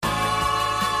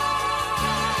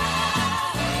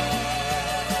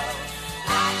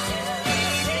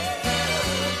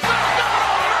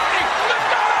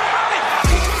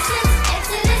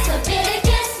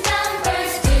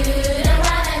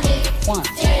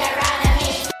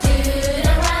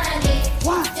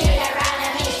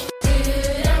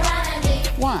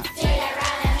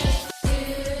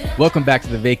Welcome back to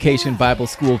the Vacation Bible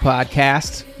School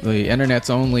Podcast, the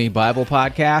internet's only Bible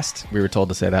podcast. We were told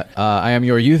to say that. I am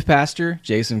your youth pastor,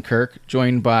 Jason Kirk,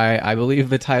 joined by, I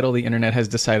believe the title the internet has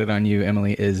decided on you,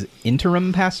 Emily, is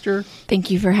interim pastor.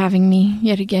 Thank you for having me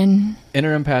yet again.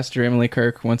 Interim pastor Emily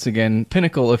Kirk, once again,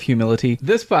 pinnacle of humility.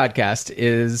 This podcast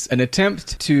is an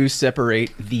attempt to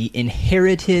separate the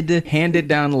inherited, handed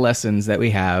down lessons that we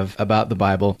have about the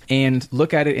Bible and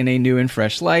look at it in a new and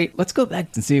fresh light. Let's go back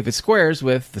and see if it squares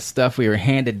with the stuff we were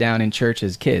handed down in church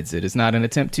as kids. It is not an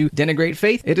attempt to denigrate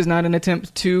faith. It is not an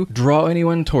attempt to draw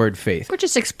anyone toward faith. We're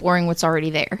just exploring what's already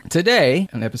there. Today,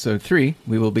 on episode 3,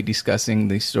 we will be discussing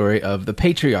the story of the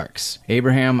patriarchs.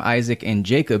 Abraham, Isaac, and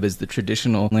Jacob is the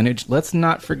traditional lineage. Let's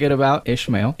not forget about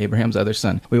Ishmael, Abraham's other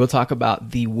son. We will talk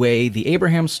about the way the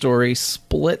Abraham story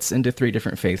splits into 3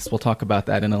 different faiths. We'll talk about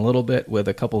that in a little bit with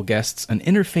a couple guests, an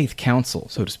interfaith council,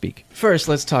 so to speak. First,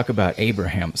 let's talk about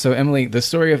Abraham. So, Emily, the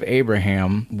story of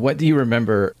Abraham, what do you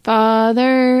remember?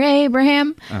 Father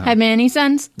Abraham had many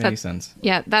sons. Many sons.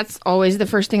 Yeah, that's always the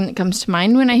first thing that comes to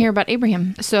mind when I hear about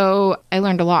Abraham. So I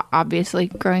learned a lot, obviously,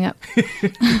 growing up.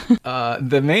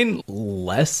 The main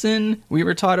lesson we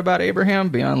were taught about Abraham,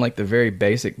 beyond like the very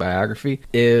basic biography,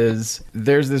 is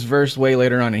there's this verse way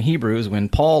later on in Hebrews when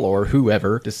Paul or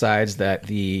whoever decides that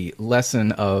the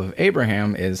lesson of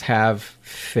Abraham is have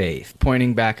faith,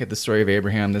 pointing back at the story of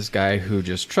Abraham, this guy who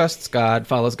just trusts God,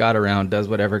 follows God around, does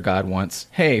whatever God wants.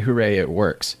 Hey, hooray, it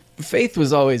works. Faith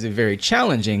was always a very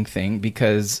challenging thing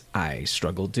because I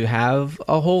struggled to have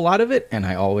a whole lot of it, and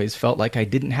I always felt like I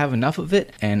didn't have enough of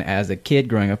it. And as a kid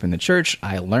growing up in the church,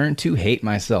 I learned to hate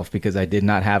myself because I did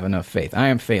not have enough faith. I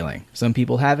am failing. Some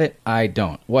people have it. I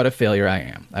don't. What a failure I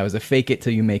am. I was a fake it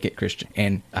till you make it Christian,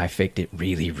 and I faked it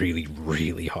really, really,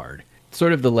 really hard.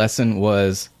 Sort of the lesson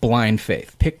was blind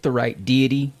faith. Pick the right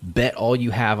deity, bet all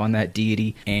you have on that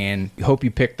deity, and hope you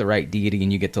pick the right deity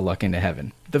and you get to luck into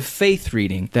heaven. The faith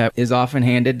reading that is often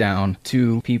handed down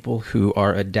to people who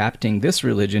are adapting this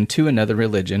religion to another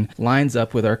religion lines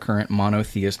up with our current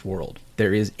monotheist world.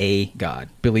 There is a God.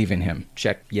 Believe in him.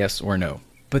 Check yes or no.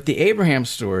 But the Abraham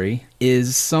story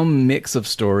is some mix of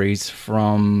stories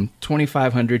from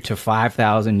 2,500 to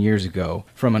 5,000 years ago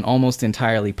from an almost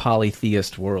entirely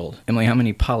polytheist world. Emily, how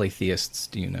many polytheists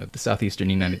do you know? The southeastern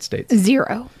United States?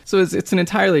 0. So it's an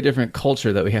entirely different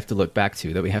culture that we have to look back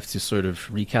to, that we have to sort of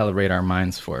recalibrate our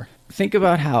minds for. Think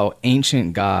about how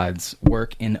ancient gods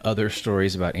work in other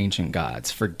stories about ancient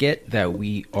gods. Forget that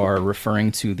we are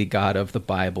referring to the God of the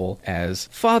Bible as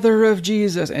Father of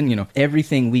Jesus and,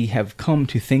 everything we have come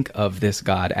to think of this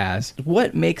God as.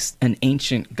 What makes an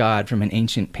ancient God from an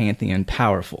ancient pantheon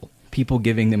powerful? People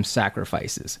giving them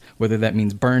sacrifices, whether that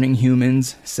means burning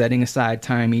humans, setting aside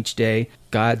time each day,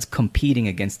 gods competing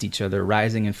against each other,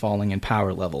 rising and falling in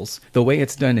power levels. The way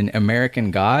it's done in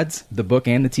American Gods, the book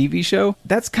and the TV show,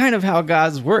 that's kind of how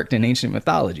gods worked in ancient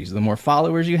mythologies. The more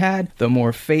followers you had, the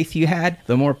more faith you had,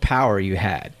 the more power you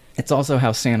had. It's also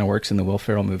how Santa works in the Will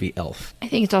Ferrell movie Elf. I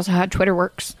think it's also how Twitter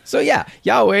works. So yeah,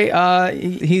 Yahweh,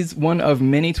 he's one of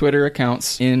many Twitter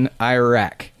accounts in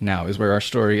Iraq now is where our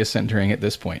story is centering at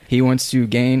this point. He wants to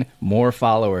gain more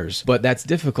followers, but that's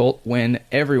difficult when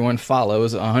everyone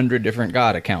follows 100 different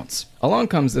God accounts. Along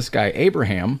comes this guy,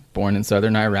 Abraham, born in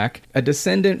southern Iraq, a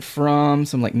descendant from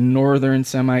some northern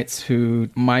Semites who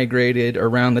migrated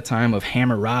around the time of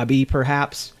Hammurabi,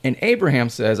 perhaps. And Abraham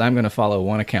says, I'm going to follow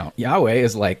one account. Yahweh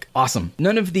is like, awesome.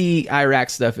 None of the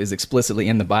Iraq stuff is explicitly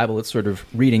in the Bible. It's sort of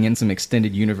reading in some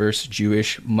extended universe,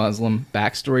 Jewish, Muslim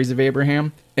backstories of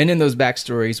Abraham. And in those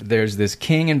backstories, there's this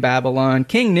king in Babylon,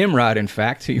 King Nimrod, in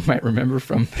fact, who you might remember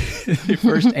from the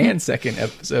first and second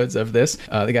episodes of this,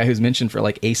 the guy who's mentioned for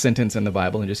a sentence in the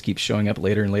Bible and just keeps showing up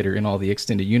later and later in all the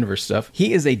extended universe stuff.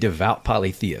 He is a devout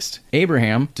polytheist.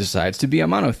 Abraham decides to be a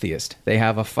monotheist. They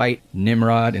have a fight.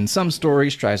 Nimrod, in some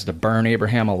stories, tries to burn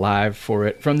Abraham alive for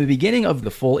it. From the beginning of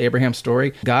the full Abraham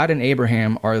story, God and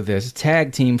Abraham are this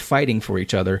tag team fighting for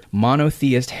each other,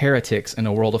 monotheist heretics in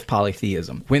a world of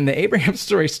polytheism. When the Abraham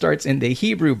story starts in the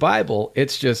Hebrew Bible,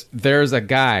 it's just, there's a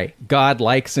guy, God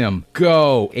likes him,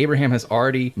 go. Abraham has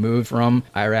already moved from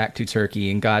Iraq to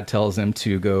Turkey, and God tells him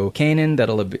to go Canaan,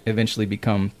 that'll eventually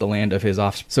become the land of his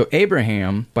offspring. So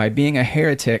Abraham, by being a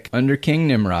heretic under King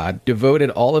Nimrod, devoted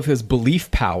all of his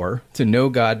belief power to no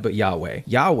God but Yahweh.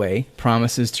 Yahweh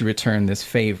promises to return this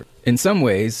favor. In some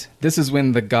ways, this is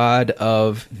when the God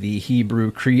of the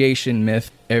Hebrew creation myth,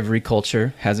 every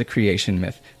culture has a creation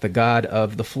myth, the God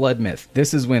of the flood myth.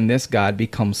 This is when this God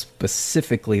becomes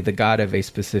specifically the God of a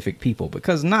specific people,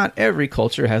 because not every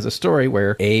culture has a story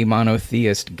where a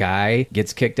monotheist guy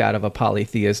gets kicked out of a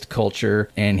polytheist culture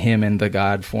and him and the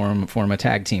God form a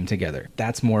tag team together.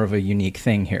 That's more of a unique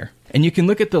thing here. And you can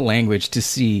look at the language to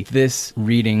see this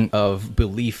reading of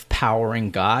belief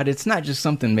powering God. It's not just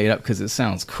something made up because it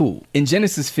sounds cool. In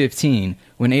Genesis 15,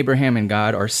 when Abraham and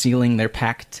God are sealing their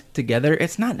pact together,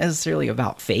 it's not necessarily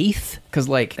about faith. Because,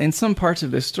 like, in some parts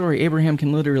of this story, Abraham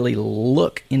can literally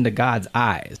look into God's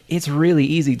eyes. It's really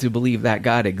easy to believe that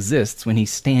God exists when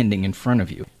he's standing in front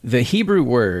of you. The Hebrew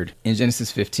word in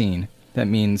Genesis 15 that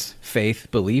means faith,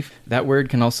 belief. That word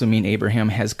can also mean Abraham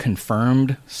has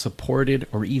confirmed, supported,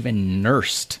 or even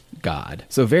nursed God.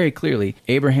 So very clearly,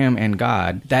 Abraham and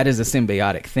God, that is a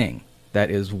symbiotic thing.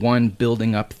 That is one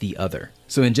building up the other.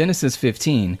 So in Genesis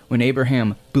 15, when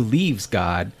Abraham believes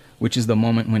God, which is the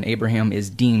moment when Abraham is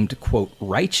deemed, quote,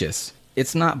 righteous,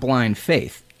 it's not blind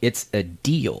faith. It's a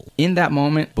deal. In that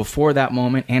moment, before that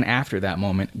moment, and after that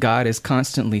moment, God is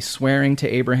constantly swearing to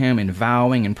Abraham and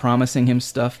vowing and promising him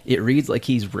stuff. It reads like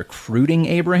he's recruiting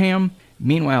Abraham.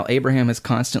 Meanwhile, Abraham is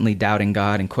constantly doubting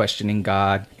God and questioning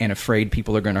God and afraid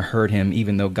people are going to hurt him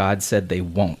even though God said they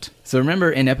won't. So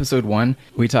remember in episode 1,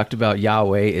 we talked about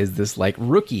Yahweh is this like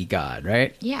rookie God,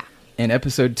 right? Yeah. In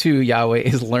episode 2, Yahweh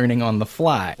is learning on the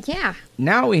fly. Yeah.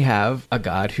 Now we have a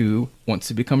God who wants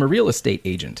to become a real estate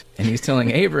agent. And he's telling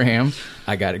Abraham,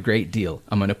 I got a great deal.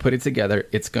 I'm going to put it together.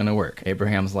 It's going to work.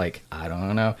 Abraham's like, I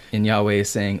don't know. And Yahweh is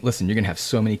saying, listen, you're going to have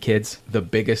so many kids, the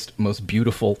biggest, most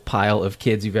beautiful pile of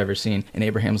kids you've ever seen. And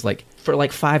Abraham's like, for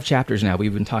like 5 chapters now,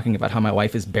 we've been talking about how my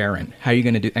wife is barren. How are you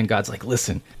going to do? And God's like,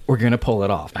 listen, we're going to pull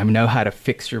it off. I know how to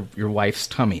fix your wife's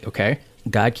tummy, okay?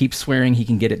 God keeps swearing he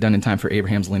can get it done in time for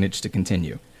Abraham's lineage to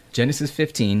continue. Genesis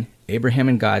 15, Abraham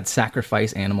and God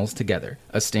sacrifice animals together,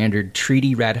 a standard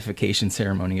treaty ratification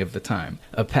ceremony of the time,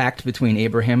 a pact between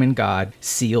Abraham and God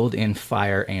sealed in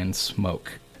fire and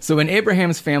smoke. So when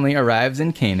Abraham's family arrives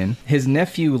in Canaan, his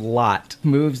nephew Lot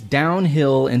moves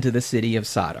downhill into the city of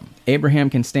Sodom.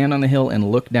 Abraham can stand on the hill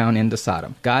and look down into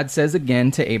Sodom. God says again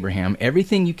to Abraham,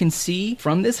 everything you can see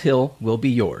from this hill will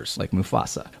be yours, like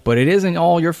Mufasa. But it isn't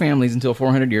all your family's until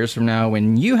 400 years from now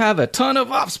when you have a ton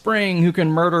of offspring who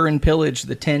can murder and pillage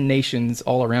the 10 nations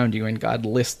all around you, and God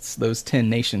lists those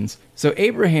 10 nations. So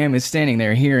Abraham is standing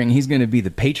there hearing he's going to be the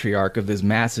patriarch of this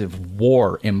massive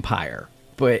war empire.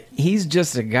 But he's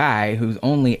just a guy whose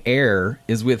only heir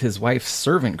is with his wife's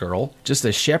servant girl, just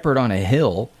a shepherd on a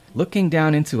hill, looking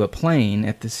down into a plain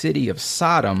at the city of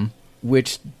Sodom,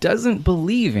 which doesn't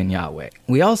believe in Yahweh.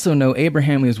 We also know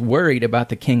Abraham is worried about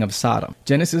the king of Sodom.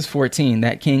 Genesis 14,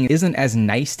 that king isn't as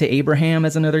nice to Abraham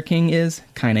as another king is,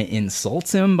 kind of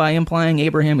insults him by implying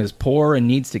Abraham is poor and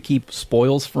needs to keep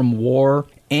spoils from war,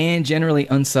 and generally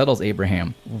unsettles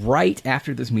Abraham. Right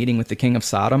after this meeting with the king of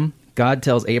Sodom, God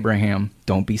tells Abraham,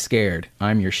 don't be scared,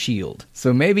 I'm your shield.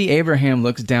 So maybe Abraham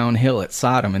looks downhill at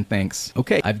Sodom and thinks,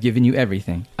 okay, I've given you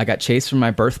everything. I got chased from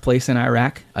my birthplace in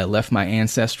Iraq. I left my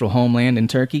ancestral homeland in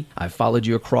Turkey. I followed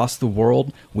you across the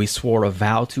world. We swore a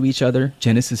vow to each other.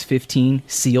 Genesis 15,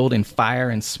 sealed in fire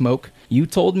and smoke. You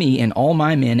told me and all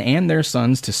my men and their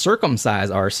sons to circumcise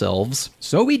ourselves.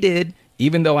 So we did,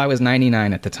 even though I was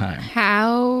 99 at the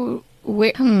time.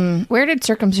 Where did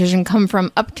circumcision come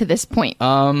from up to this point?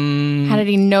 How did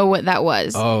he know what that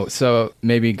was? Oh, so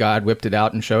maybe God whipped it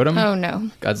out and showed him? Oh,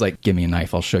 no. God's like, give me a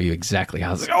knife, I'll show you exactly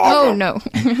how. Oh, no.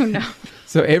 Oh, no.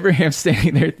 So Abraham's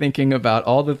standing there thinking about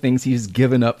all the things he's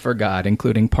given up for God,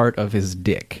 including part of his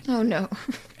dick. Oh, no.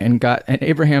 And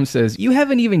Abraham says, you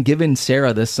haven't even given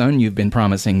Sarah the son you've been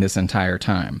promising this entire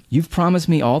time. You've promised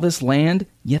me all this land,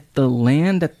 yet the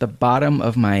land at the bottom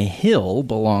of my hill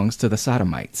belongs to the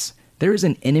Sodomites. There is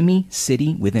an enemy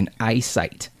city within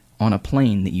eyesight on a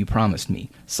plain that you promised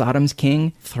me. Sodom's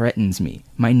king threatens me.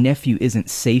 My nephew isn't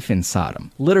safe in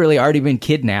Sodom. Literally already been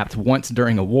kidnapped once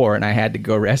during a war, and I had to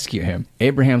go rescue him.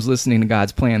 Abraham's listening to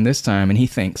God's plan this time, and he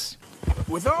thinks,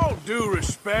 with all due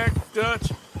respect,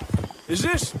 Dutch, is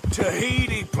this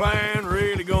Tahiti plan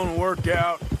really gonna work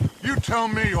out? You tell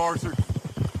me, Arthur.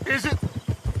 Is it?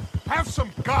 Have some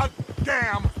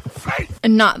goddamn faith!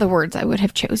 And not the words I would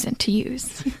have chosen to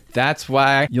use. That's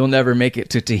why you'll never make it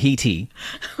to Tahiti.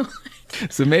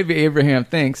 So maybe Abraham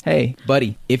thinks, hey,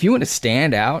 buddy, if you want to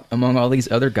stand out among all these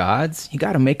other gods, you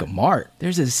got to make a mark.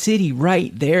 There's a city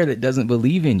right there that doesn't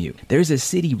believe in you. There's a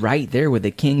city right there with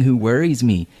a king who worries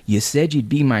me. You said you'd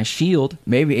be my shield.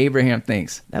 Maybe Abraham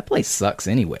thinks, that place sucks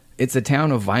anyway. It's a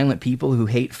town of violent people who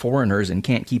hate foreigners and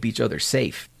can't keep each other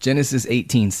safe. Genesis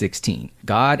 18:16.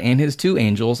 God and his 2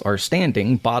 angels are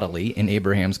standing bodily in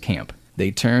Abraham's camp.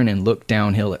 They turn and look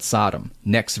downhill at Sodom.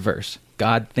 Next verse.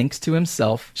 God thinks to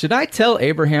himself, should I tell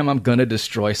Abraham I'm going to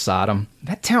destroy Sodom?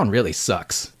 That town really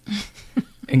sucks.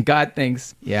 And God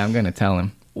thinks, yeah, I'm going to tell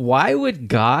him. Why would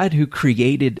God, who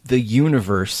created the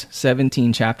universe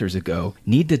 17 chapters ago,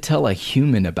 need to tell a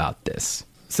human about this?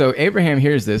 So Abraham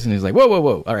hears this and he's like, whoa, whoa,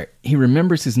 whoa. All right. He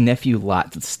remembers his nephew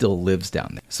Lot that still lives down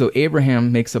there. So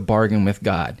Abraham makes a bargain with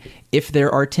God. If there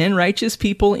are 10 righteous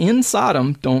people in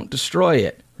Sodom, don't destroy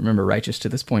it. Remember, righteous to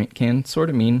this point can sort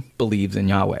of mean believes in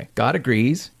Yahweh. God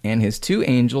agrees, and his 2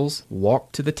 angels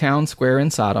walk to the town square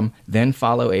in Sodom, then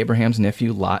follow Abraham's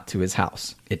nephew Lot to his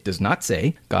house. It does not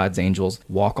say God's angels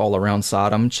walk all around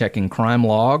Sodom checking crime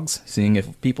logs, seeing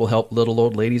if people help little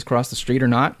old ladies cross the street or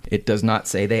not. It does not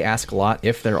say they ask Lot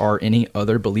if there are any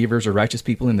other believers or righteous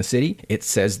people in the city. It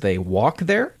says they walk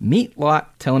there, meet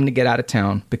Lot, tell him to get out of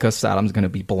town because Sodom's going to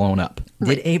be blown up.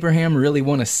 Did Abraham really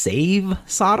want to save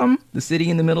Sodom, the city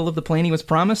in the middle of the plain he was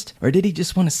promised? Or did he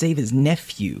just want to save his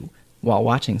nephew while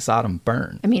watching Sodom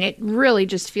burn? I mean, it really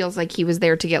just feels like he was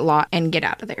there to get Lot and get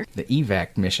out of there. The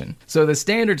evac mission. So the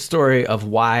standard story of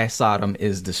why Sodom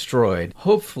is destroyed,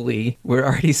 hopefully we're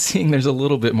already seeing there's a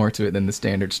little bit more to it than the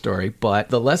standard story, but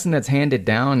the lesson that's handed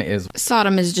down is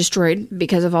Sodom is destroyed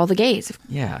because of all the gays.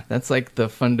 yeah, that's like the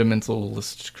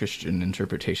fundamentalist Christian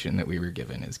interpretation that we were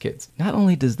given as kids. Not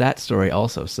only does that story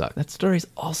also suck, that story's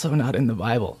also not in the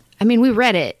Bible. I mean, we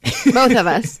read it, both of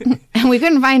us, and we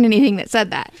couldn't find anything that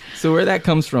said that. So where that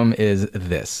comes from is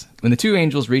this. When the 2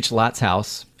 angels reach Lot's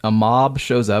house, a mob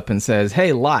shows up and says,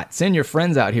 hey, Lot, send your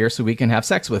friends out here so we can have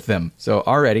sex with them. So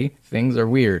already, things are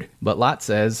weird. But Lot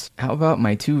says, how about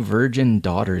my 2 virgin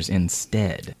daughters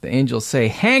instead? The angels say,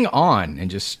 hang on,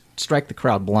 and just strike the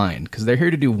crowd blind, because they're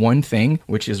here to do one thing,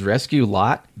 which is rescue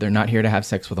Lot. They're not here to have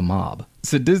sex with a mob.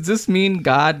 So does this mean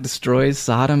God destroys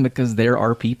Sodom because there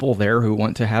are people there who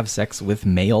want to have sex with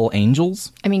male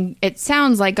angels? I mean, it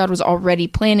sounds like God was already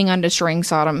planning on destroying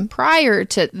Sodom prior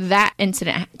to that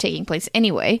incident taking place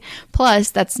anyway.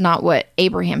 Plus, that's not what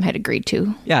Abraham had agreed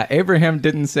to. Yeah, Abraham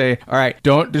didn't say, all right,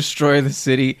 don't destroy the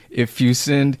city if you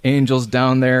send angels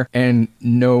down there and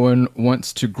no one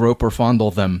wants to grope or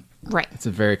fondle them. Right. It's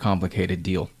a very complicated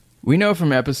deal. We know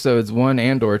from episodes 1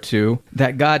 and or 2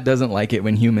 that God doesn't like it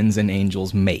when humans and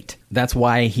angels mate. That's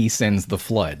why he sends the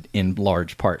flood, in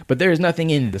large part. But there is nothing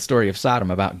in the story of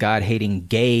Sodom about God hating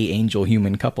gay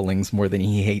angel-human couplings more than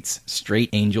he hates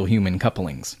straight angel-human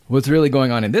couplings. What's really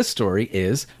going on in this story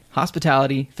is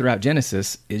hospitality throughout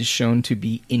Genesis is shown to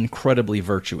be incredibly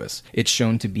virtuous. It's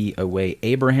shown to be a way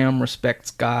Abraham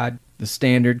respects God. The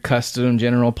standard custom,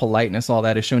 general politeness, all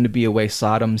that is shown to be a way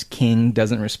Sodom's king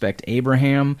doesn't respect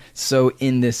Abraham. So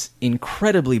in this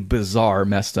incredibly bizarre,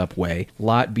 messed up way,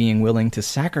 Lot being willing to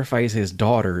sacrifice his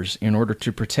daughters in order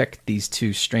to protect these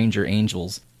 2 stranger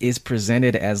angels is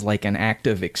presented as like an act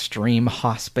of extreme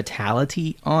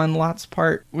hospitality on Lot's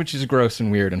part, which is gross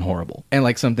and weird and horrible. And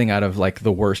like something out of like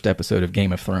the worst episode of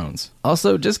Game of Thrones.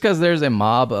 Also, just because there's a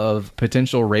mob of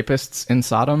potential rapists in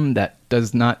Sodom, that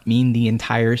does not mean the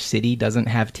entire city doesn't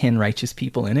have 10 righteous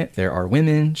people in it. There are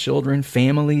women, children,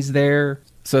 families there.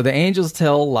 So the angels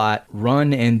tell Lot,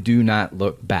 run and do not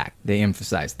look back. They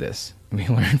emphasize this. We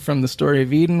learn from the story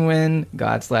of Eden when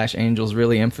God/angels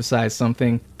really emphasize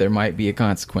something, there might be a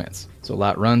consequence. So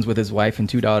Lot runs with his wife and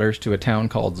 2 daughters to a town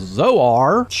called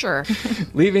Zoar. Sure.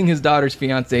 Leaving his daughter's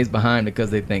fiancés behind because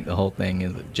they think the whole thing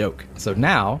is a joke. So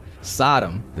now,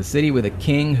 Sodom, the city with a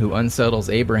king who unsettles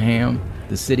Abraham,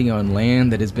 the city on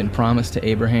land that has been promised to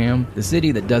Abraham, the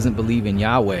city that doesn't believe in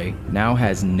Yahweh, now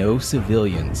has no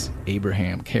civilians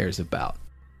Abraham cares about.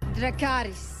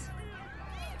 Dracarys.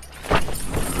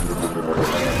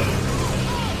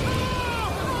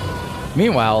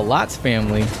 Meanwhile, Lot's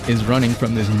family is running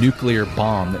from this nuclear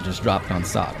bomb that just dropped on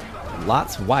Sodom.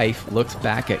 Lot's wife looks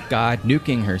back at God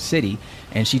nuking her city,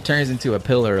 and she turns into a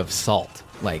pillar of salt,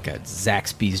 like a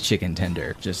Zaxby's chicken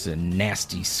tender, just a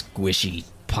nasty, squishy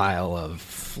pile of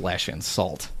flesh and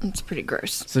salt. It's pretty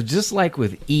gross. So just like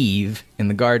with Eve in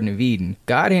the Garden of Eden,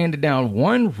 God handed down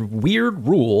one weird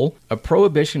rule, a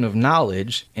prohibition of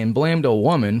knowledge, and blamed a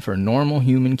woman for normal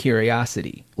human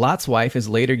curiosity. Lot's wife is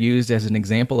later used as an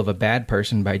example of a bad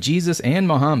person by Jesus and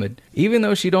Muhammad, even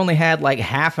though she'd only had like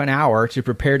half an hour to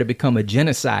prepare to become a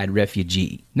genocide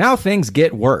refugee. Now things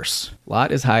get worse.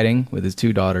 Lot is hiding with his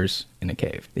 2 daughters in a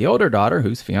cave. The older daughter,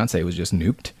 whose fiancé was just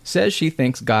nuked, says she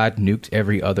thinks God nuked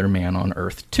every other man on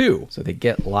earth too. So they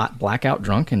get Lot blackout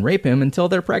drunk and rape him until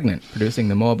they're pregnant, producing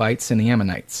the Moabites and the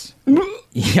Ammonites.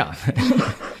 Yeah.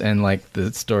 And like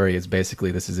the story is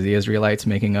basically this is the Israelites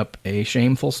making up a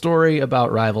shameful story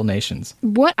about rival nations.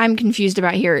 What I'm confused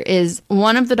about here is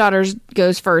one of the daughters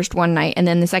goes first one night and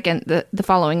then the second the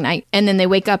following night. And then they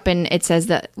wake up and it says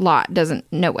that Lot doesn't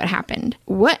know what happened.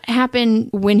 What happened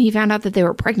when he found out that they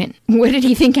were pregnant? What did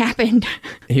he think happened?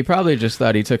 He probably just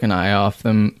thought he took an eye off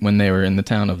them when they were in the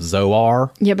town of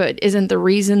Zoar. Yeah, but isn't the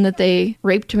reason that they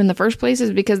raped him in the first place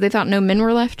is because they thought no men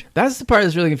were left? That's the part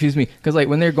that's really confusing confused me because, like,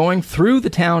 when they're going through the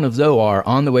town of Zoar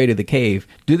on the way to the cave,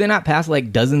 do they not pass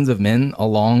like dozens of men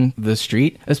along the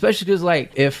street? Especially because,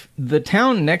 like, if the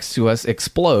town next to us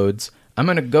explodes, I'm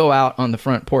going to go out on the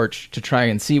front porch to try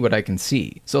and see what I can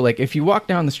see. So, like, if you walk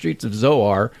down the streets of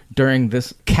Zoar during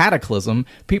this cataclysm,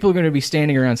 people are going to be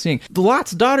standing around seeing.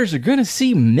 Lot's daughters are going to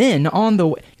see men on the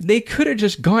way. They could have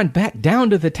just gone back down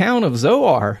to the town of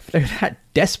Zoar if they're that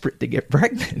desperate to get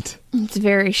pregnant. It's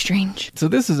very strange. So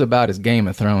this is about as Game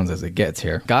of Thrones as it gets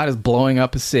here. God is blowing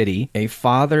up a city. A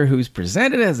father who's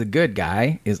presented as a good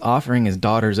guy is offering his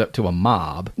daughters up to a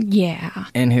mob. Yeah.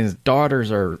 And his daughters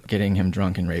are getting him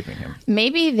drunk and raping him.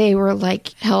 Maybe they were like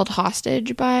held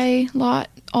hostage by Lot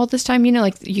all this time. You know,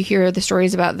 like you hear the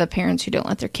stories about the parents who don't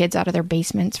let their kids out of their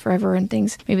basements forever and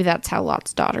things. Maybe that's how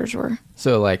Lot's daughters were.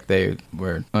 So like they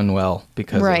were unwell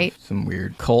because of some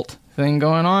weird cult thing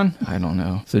going on? I don't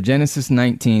know. So Genesis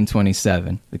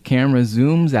 19:27. The camera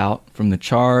zooms out from the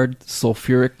charred,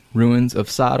 sulfuric ruins of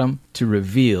Sodom to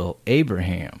reveal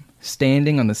Abraham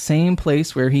standing on the same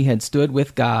place where he had stood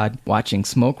with God, watching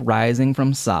smoke rising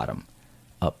from Sodom.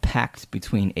 A pact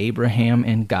between Abraham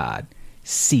and God,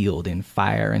 sealed in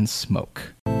fire and smoke.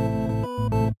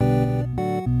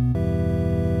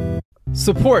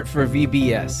 Support for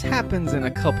VBS happens in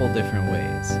a couple different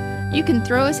ways. You can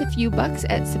throw us a few bucks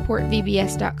at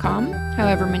supportvbs.com,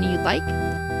 however many you'd like.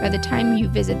 By the time you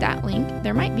visit that link,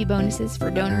 there might be bonuses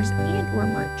for donors and or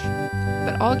merch.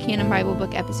 But all Canon Bible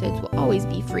Book episodes will always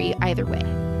be free either way.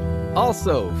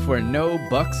 Also, for no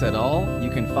bucks at all, you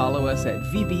can follow us at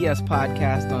VBS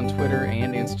Podcast on Twitter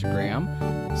and Instagram.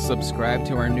 Subscribe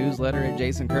to our newsletter at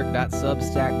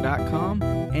jasonkirk.substack.com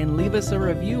and leave us a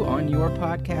review on your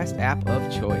podcast app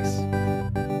of choice.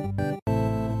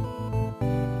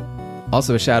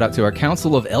 Also, a shout out to our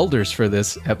Council of Elders for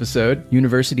this episode: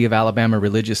 University of Alabama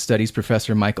Religious Studies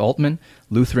Professor Mike Altman,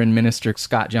 Lutheran minister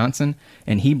Scott Johnson,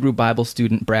 and Hebrew Bible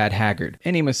student Brad Haggard.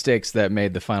 Any mistakes that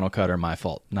made the final cut are my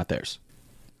fault, not theirs.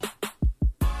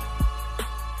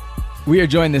 We are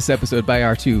joined this episode by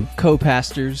our two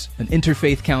co-pastors, an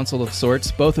interfaith council of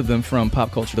sorts, both of them from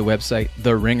Pop Culture, the website,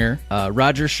 The Ringer.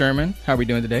 Roger Sherman, how are we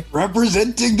doing today?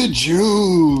 Representing the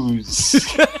Jews.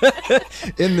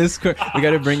 In this, we got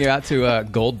to bring you out to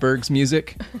Goldberg's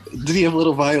music. Did he have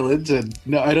little violins? And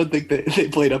no, I don't think they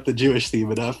played up the Jewish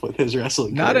theme enough with his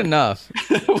wrestling. Not enough.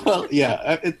 Well,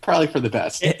 yeah, it's probably for the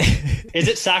best. Is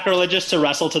it sacrilegious to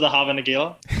wrestle to the Hava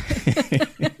Nagila?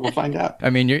 We'll find out.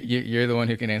 I mean, you're the one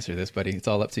who can answer this, buddy. It's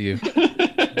all up to you.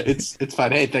 It's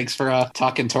fine. Hey, thanks for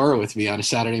talking Torah with me on a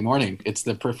Saturday morning. It's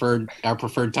our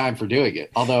preferred time for doing it.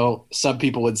 Although some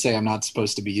people would say I'm not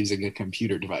supposed to be using a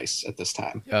computer device at this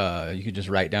time. You could just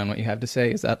write down what you have to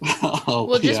say. Is that?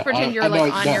 Well, just pretend you're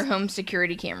on your home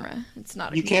security camera. It's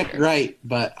not. You can't write,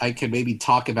 but I can maybe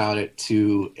talk about it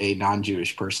to a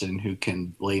non-Jewish person who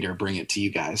can later bring it to you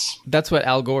guys. That's what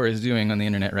Al Gore is doing on the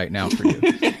internet right now for you.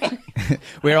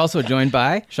 We're also joined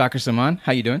by Shakir Saman.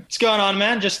 How you doing? What's going on,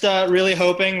 man? Just really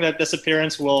hoping that this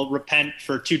appearance will repent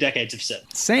for 2 decades of sin.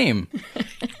 Same.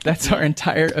 That's our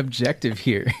entire objective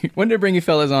here. Wanted to bring you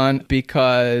fellas on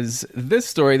because this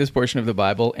story, this portion of the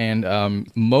Bible, and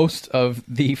most of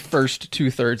the first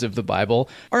 2/3 of the Bible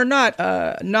are not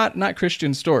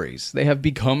Christian stories. They have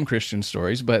become Christian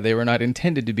stories, but they were not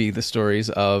intended to be the stories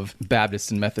of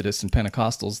Baptists and Methodists and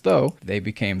Pentecostals, though they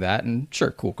became that, and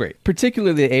sure, cool, great.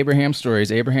 Particularly the Abraham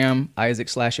stories, Abraham,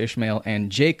 Isaac/Ishmael,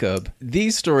 and Jacob.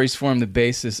 These stories form the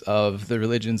basis of the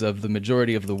religions of the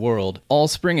majority of the world, all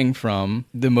springing from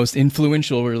the most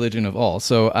influential religion of all.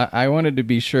 So I wanted to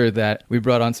be sure that we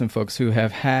brought on some folks who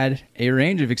have had a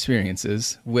range of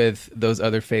experiences with those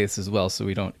other faiths as well, so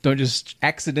we don't just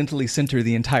accidentally center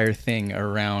the entire thing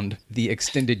around the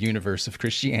extended universe of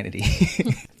Christianity.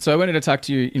 So I wanted to talk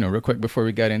to you, real quick before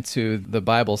we got into the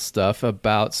Bible stuff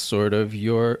about sort of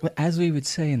your, as we would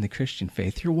say in the Christian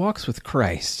faith, your walks with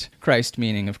Christ. Christ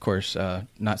meaning, of course,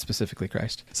 not specifically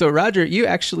Christ. So Roger, you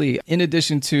actually, in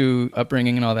addition to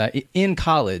upbringing and all that, in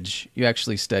college, you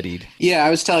actually studied. Yeah,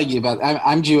 I was telling you about,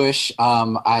 I'm Jewish.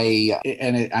 I'm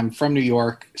from New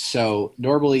York. So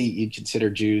normally you'd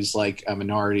consider Jews like a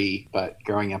minority, but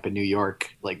growing up in New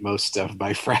York, like most of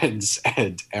my friends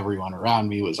and everyone around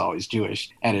me was always Jewish.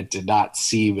 And it did not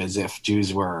seem as if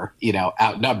Jews were,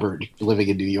 outnumbered living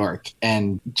in New York.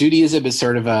 And Judaism is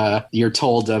sort of you're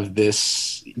told of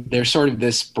this, there's sort of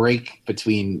this break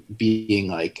between being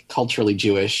like culturally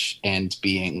Jewish and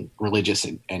being religious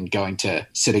and going to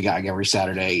synagogue every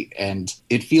Saturday. And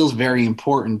it feels very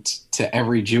important to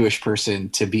every Jewish person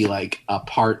to be like a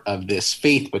part of this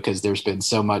faith, because there's been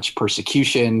so much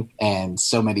persecution and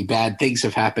so many bad things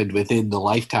have happened within the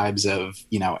lifetimes of,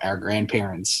 our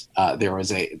grandparents. There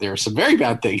are some very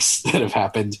bad things that have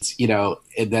happened,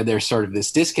 and then there's sort of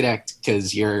this disconnect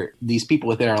because these people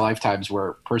within our lifetimes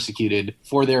were persecuted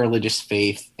for their religious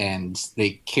faith and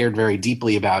they cared very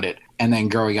deeply about it. And then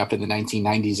growing up in the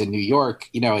 1990s in New York,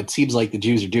 it seems like the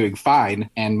Jews are doing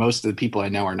fine. And most of the people I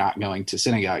know are not going to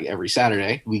synagogue every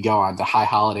Saturday. We go on the high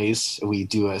holidays. We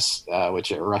do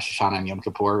which are Rosh Hashanah and Yom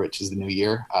Kippur, which is the New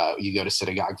Year. You go to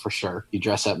synagogue for sure. You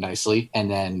dress up nicely. And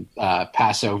then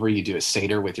Passover, you do a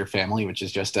Seder with your family, which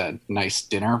is just a nice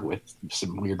dinner with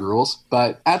some weird rules.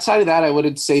 But outside of that, I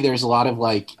wouldn't say there's a lot of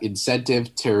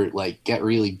incentive to get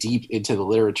really deep into the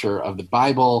literature of the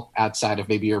Bible outside of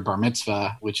maybe your bar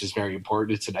mitzvah, which is very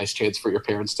important. It's a nice chance for your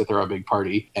parents to throw a big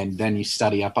party, and then you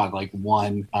study up on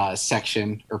one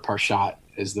section or parshat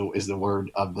is the word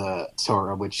of the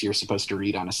Torah, which you're supposed to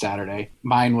read on a Saturday.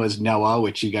 Mine was Noah,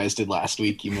 which you guys did last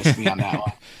week. You missed me on that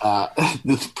one.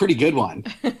 It's a pretty good one.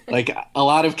 A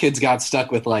lot of kids got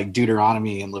stuck with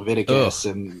Deuteronomy and Leviticus.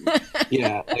 Ugh. And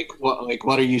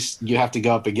what are you have to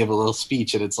go up and give a little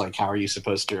speech, and it's how are you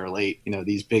supposed to relate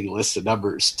these big lists of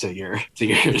numbers to your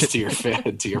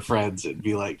friends, and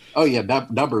be like, oh yeah,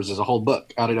 numbers is a whole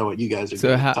book. I don't know what you guys are so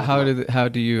doing. how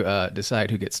do you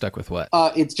decide who gets stuck with what?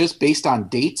 It's just based on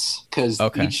dates, because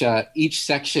Okay. each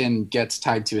section gets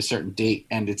tied to a certain date,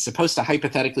 and it's supposed to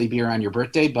hypothetically be around your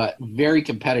birthday, but very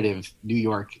competitive. New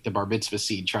York, the bar mitzvah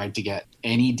scene tried to get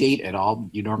any date at all.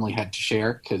 You normally had to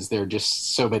share because there are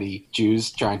just so many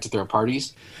Jews trying to throw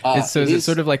parties. Is it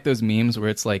sort of like those memes where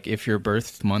it's if your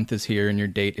birth month is here and your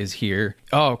date is here,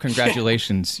 oh,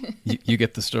 congratulations, you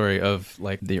get the story of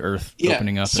the earth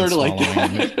opening up sort and of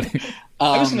swallowing. like that.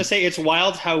 I was going to say, it's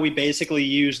wild how we basically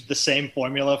used the same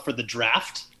formula for the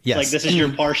draft. Yes. This is your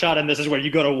parshat and this is where you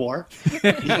go to war.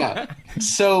 Yeah.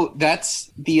 So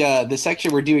that's the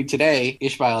section we're doing today,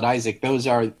 Ishmael and Isaac. Those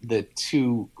are the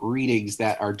two readings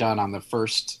that are done on the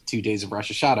first 2 days of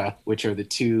Rosh Hashanah, which are the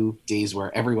 2 days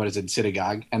where everyone is in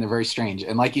synagogue, and they're very strange.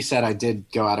 And like you said, I did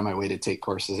go out of my way to take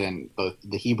courses in both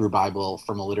the Hebrew Bible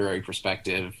from a literary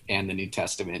perspective and the New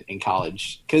Testament in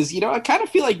college. Because, I kind of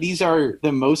feel like these are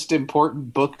the most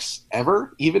important books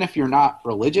ever. Even if you're not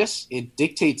religious, it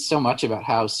dictates so much about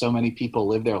how so many people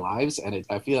live their lives, and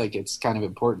I feel like it's kind of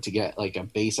important to get a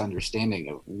base understanding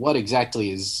of what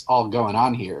exactly is all going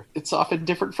on here. It's often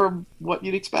different from what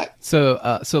you'd expect. So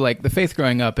the faith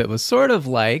growing up, it was sort of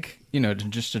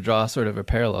just to draw sort of a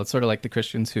parallel, it's sort of like the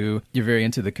Christians who you're very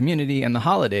into the community and the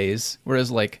holidays,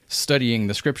 whereas studying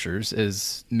the scriptures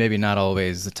is maybe not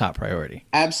always the top priority.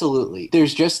 Absolutely.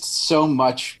 There's just so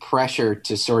much pressure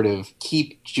to sort of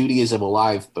keep Judaism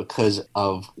alive because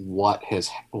of what has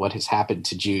happened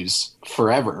to Jews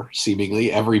forever,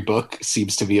 seemingly. Every book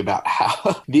seems to be about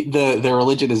how the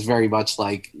religion is very much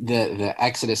like the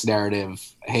Exodus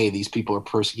narrative. Hey, these people are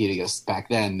persecuting us back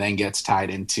then gets tied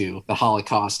into the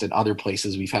Holocaust and other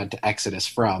places we've had to exodus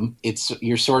from.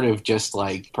 You're sort of just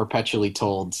perpetually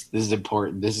told, this is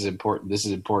important, this is important, this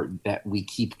is important, that we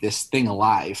keep this thing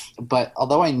alive. But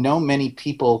although I know many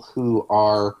people who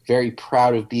are very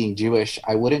proud of being Jewish,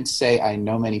 I wouldn't say I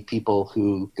know many people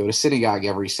who go to synagogue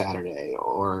every Saturday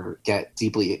or get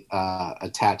deeply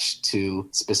attached to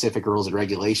specific rules and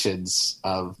regulations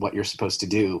of what you're supposed to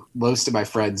do. Most of my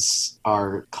friends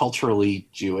are culturally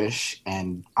Jewish,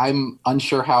 and I'm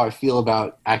unsure how I feel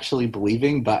about actually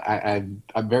believing, but I'm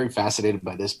very fascinated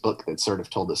by this book that sort of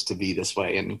told us to be this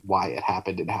way and why it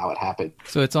happened and how it happened.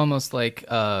 So it's almost like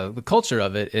the culture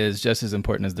of it is just as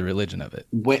important as the religion of it.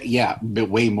 But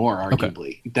way more,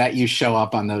 arguably. Okay. That you show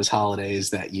up on those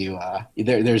holidays, that you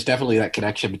there's definitely that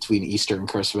connection between Easter and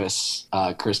Christmas,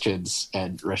 Christians,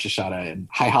 and Rosh Hashanah, and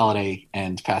High Holiday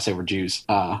and Passover Jews.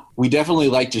 We definitely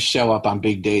like to show up on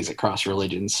big days across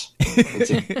religions.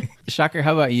 Shocker,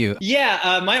 how about you?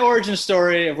 Yeah, my origin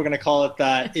story, if we're going to call it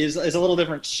that, is a little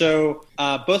different. So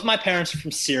both my parents are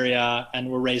from Syria and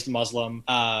were raised Muslim,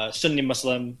 Sunni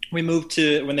Muslim. When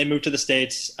they moved to the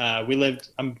States,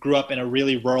 grew up in a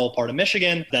really rural part of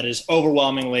Michigan that is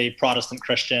overwhelmingly Protestant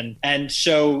Christian. And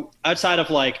so outside of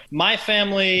my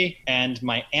family and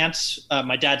my aunts,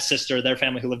 my dad's sister, their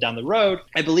family who lived down the road,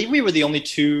 I believe we were the only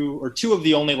two of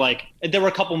the only, there were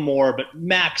a couple more, but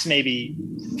max maybe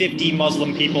 50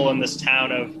 Muslim people in this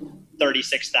town of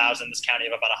 36,000, this county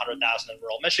of about 100,000 in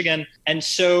rural Michigan. And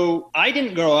so I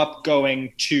didn't grow up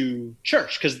going to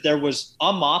church because there was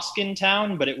a mosque in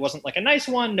town, but it wasn't like a nice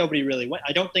one. Nobody really went.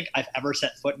 I don't think I've ever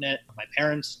set foot in it. My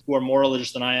parents, who are more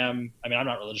religious than I am, I mean, I'm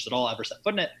not religious at all, ever set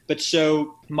foot in it. But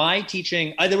so my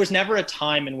teaching, there was never a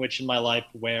time in which in my life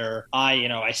where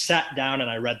I sat down and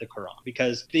I read the Quran,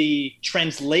 because the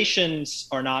translations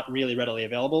are not really readily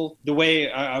available. The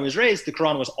way I was raised, the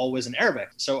Quran was always in Arabic.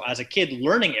 So as a kid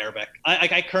learning Arabic,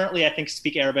 I currently, I think,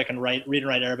 speak Arabic and read and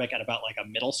write Arabic at about like a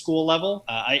middle school level.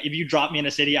 If you drop me in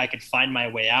a city, I could find my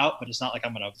way out, but it's not like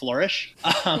I'm going to flourish.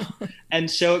 And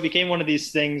so it became one of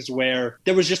these things where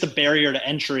there was just a barrier to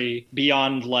entry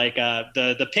beyond like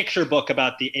the picture book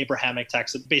about the Abrahamic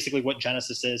text, basically what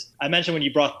Genesis is. I mentioned when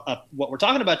you brought up what we're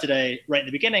talking about today, right in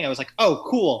the beginning, I was like, oh,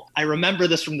 cool. I remember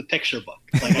this from the picture book.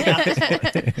 Like, I got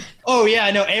this. Oh, yeah,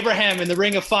 I know Abraham and the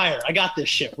Ring of Fire. I got this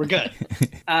shit. We're good.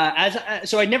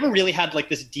 So I never really had like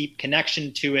this deep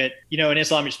connection to it. You know, in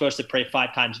Islam, you're supposed to pray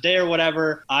 5 times a day or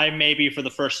whatever. I maybe for the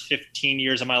first 15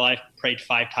 years of my life prayed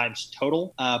 5 times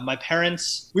total. My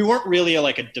parents, we weren't really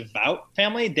a devout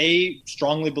family. They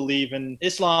strongly believe in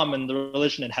Islam and the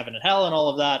religion and heaven and hell and all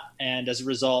of that. And as a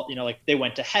result, they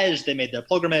went to Hajj, they made their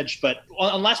pilgrimage. But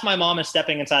unless my mom is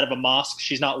stepping inside of a mosque,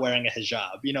 she's not wearing a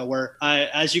hijab. Where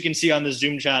as you can see on the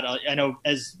Zoom chat, I know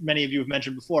as many of you have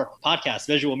mentioned before, podcast,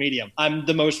 visual medium, I'm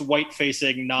the most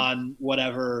white-facing,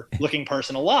 non-whatever looking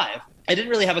person alive. I didn't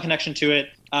really have a connection to it.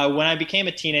 When I became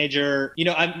a teenager,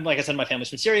 I'm, like I said, my family's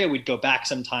from Syria. We'd go back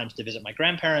sometimes to visit my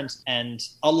grandparents. And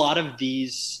a lot of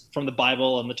these, from the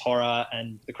Bible and the Torah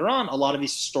and the Quran, a lot of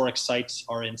these historic sites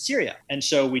are in Syria. And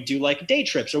so we do like day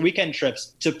trips or weekend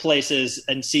trips to places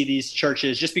and see these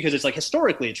churches just because it's like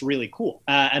historically, it's really cool.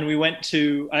 And we went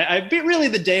to, really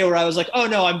the day where I was like, oh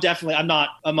no, I'm not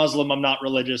a Muslim. I'm not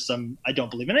religious. I don't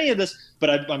believe in any of this,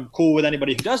 but I'm cool with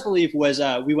anybody who does believe, was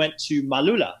we went to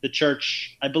Malula, the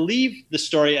church, I believe the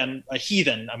story, and a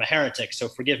heathen, I'm a heretic, so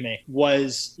forgive me,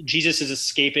 was Jesus is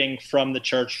escaping from the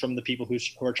church, from the people who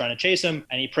are trying to chase him,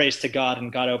 and he prays to God,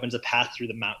 and God opens a path through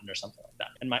the mountain or something like that.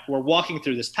 And we're walking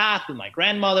through this path with my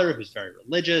grandmother, who's very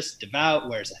religious, devout,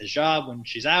 wears a hijab when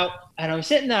she's out, and I'm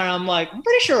sitting there, and I'm like, I'm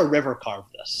pretty sure a river carved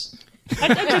this. I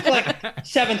took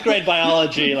 7th grade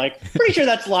biology, pretty sure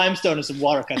that's limestone and some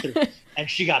water cut through. And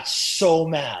she got so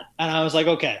mad. And I was like,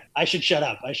 okay, I should shut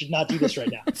up. I should not do this right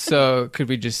now. So could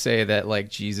we just say that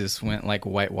Jesus went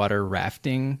whitewater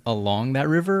rafting along that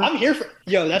river? I'm here for,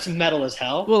 that's metal as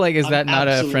hell. Well, is that not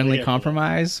a friendly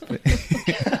compromise?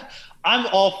 I'm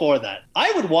all for that.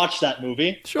 I would watch that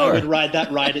movie. Sure. I would ride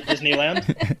that ride at Disneyland.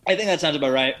 I think that sounds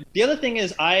about right. The other thing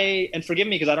is and forgive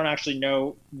me because I don't actually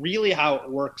know really how it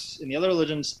works in the other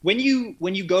religions. When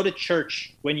you go to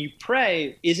church, when you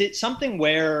pray, is it something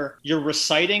where you're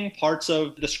reciting parts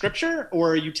of the scripture,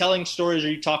 or are you telling stories, or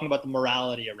are you talking about the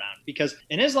morality around it? Because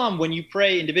in Islam, when you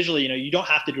pray individually, you don't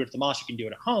have to do it at the mosque, you can do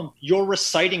it at home. You're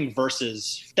reciting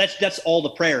verses. That's all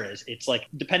the prayer is. It's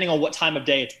depending on what time of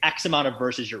day, it's X amount of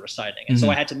verses you're reciting. And so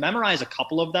I had to memorize a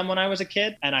couple of them when I was a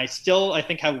kid. And I still, I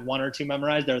think, have 1 or 2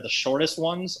 memorized. They're the shortest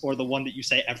ones, or the one that you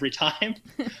say every time.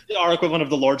 Our equivalent of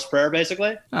the Lord's Prayer,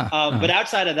 basically. But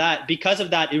outside of that, because of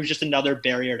that, it was just another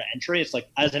barrier to entry. It's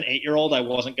as an 8-year-old, I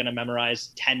wasn't going to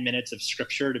memorize 10 minutes of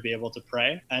scripture to be able to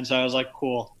pray. And so I was like,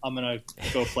 cool, I'm going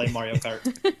to go play Mario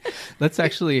Kart. Let's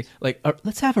actually,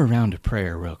 let's have a round of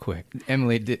prayer real quick.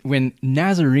 Emily, when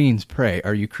Nazarenes pray,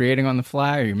 are you creating on the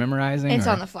fly? Are you memorizing? It's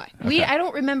on the fly. Okay. I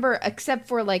don't remember, except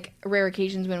for rare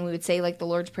occasions when we would say the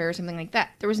Lord's Prayer or something like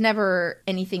that. There was never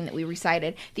anything that we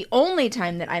recited. The only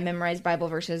time that I memorized Bible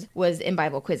verses was in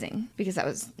Bible quizzing, because that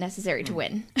was necessary to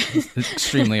win. It's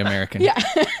extremely American. Yeah.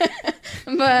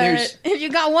 But if you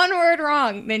got one word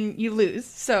wrong, then you lose.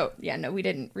 So, yeah, no, we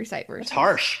didn't recite verses. It's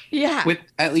harsh. Yeah.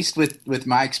 At least with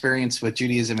my experience with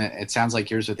Judaism, it sounds like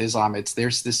yours with Islam,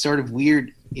 there's this sort of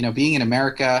weird, being in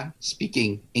America,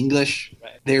 speaking English,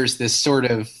 right. There's this sort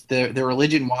of, the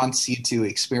religion wants you to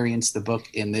experience the book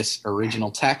in this original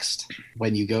text.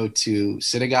 When you go to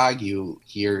synagogue, you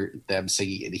hear them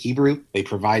singing in Hebrew. They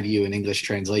provide you an English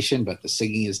translation, but the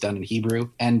singing is done in Hebrew.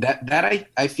 And that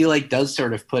I feel like does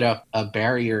sort of put up a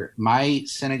barrier. My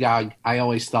synagogue, I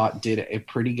always thought, did a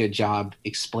pretty good job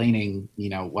explaining,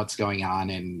 what's going on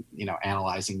and,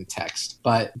 analyzing the text.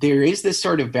 But there is this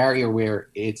sort of barrier where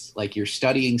it's you're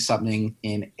studying something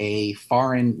in a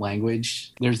foreign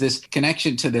language. There's this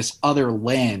connection to this other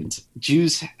land.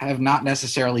 Jews have not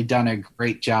necessarily done a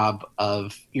great job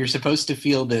of, you're supposed to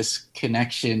feel this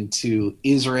connection to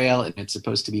Israel, and it's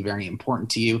supposed to be very important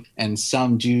to you. And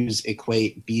some Jews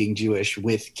equate being Jewish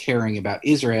with caring about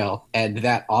Israel. well. And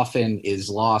that often is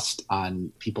lost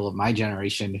on people of my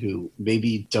generation who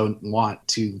maybe don't want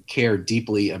to care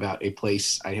deeply about a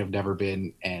place I have never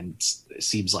been and it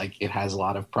seems like it has a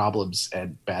lot of problems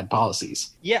and bad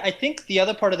policies. Yeah, I think the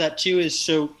other part of that too is,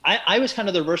 so I was kind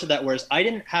of the reverse of that, whereas I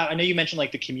didn't have, I know you mentioned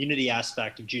like the community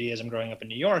aspect of Judaism growing up in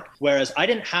New York, whereas I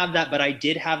didn't have that, but I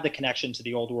did have the connection to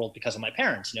the old world because of my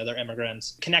parents. You know, they're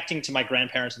immigrants. Connecting to my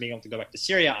grandparents and being able to go back to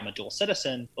Syria, I'm a dual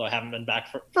citizen, though I haven't been back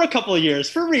for a couple of years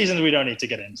for reasons we don't need to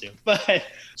get into. But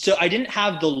so I didn't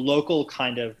have the local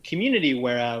kind of community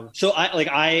where, so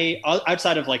I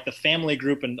outside of like the family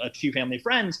group and a few family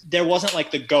friends, there wasn't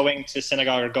like the going to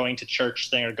synagogue or going to church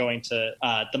thing or going to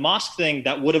the mosque thing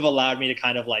that would have allowed me to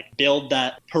kind of like build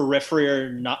that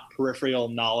peripheral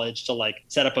knowledge to like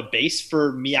set up a base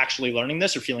for me actually learning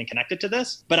this or feeling connected to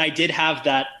this. But I did have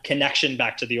that connection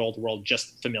back to the old world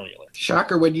just familially.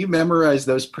 Shocker, when you memorized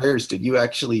those prayers, did you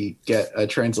actually get a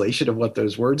translation of what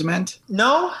those words meant?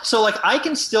 No. So like I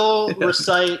can still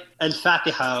recite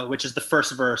Al-Fatiha, which is the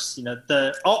first verse. You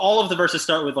know, all of the verses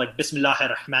start with like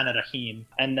Bismillahir Rahmanir Rahim.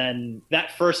 And then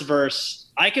that first verse,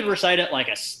 I could recite it like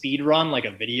a speed run, like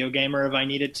a video gamer if I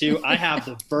needed to. I have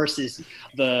the verses,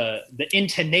 the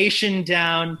intonation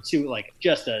down to like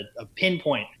just a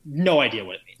pinpoint. No idea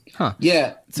what it means. Huh.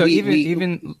 Yeah. So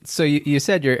you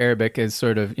said your Arabic is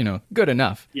sort of, good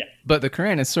enough. Yeah. But the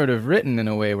Quran is sort of written in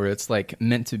a way where it's like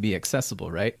meant to be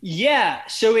accessible, right? Yeah.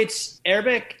 So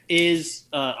Arabic is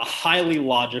a highly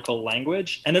logical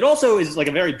language. And it also is like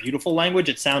a very beautiful language.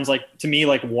 It sounds like, to me,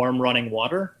 like warm running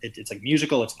water. It's like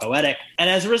musical, it's poetic. And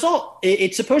as a result,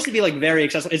 it's supposed to be like very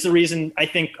accessible. It's the reason, I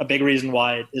think a big reason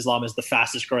why Islam is the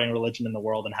fastest growing religion in the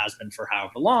world and has been for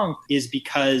however long is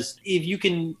because if you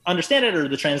can understand it or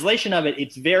the translation of it,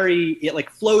 it like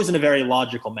flows in a very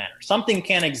logical manner. Something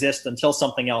can't exist until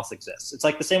something else exists. It's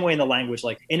like the same way in the language.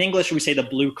 Like in English, we say the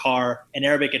blue car. In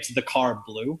Arabic, it's the car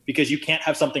blue because you can't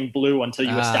have something blue until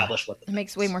you establish what it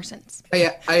makes way more sense.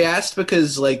 I asked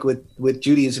because like with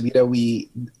Judaism,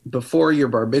 before your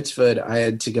bar mitzvah, I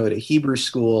had to go to Hebrew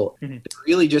school,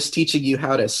 really just teaching you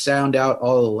how to sound out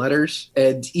all the letters.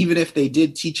 And even if they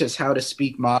did teach us how to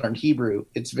speak modern Hebrew,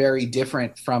 it's very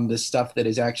different from the stuff that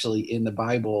is actually in the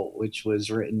Bible, which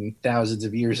was written thousands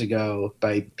of years ago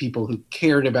by people who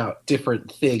cared about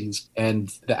different things. And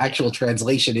the actual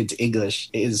translation into English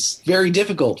is very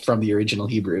difficult from the original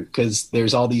Hebrew because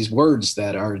there's all these words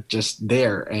that are just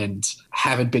there and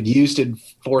haven't been used in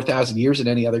 4,000 years in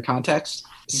any other context.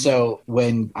 So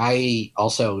when I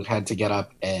also had to get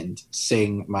up and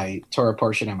sing my Torah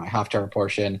portion and my Haftarah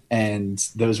portion, and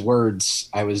those words,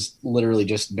 I was literally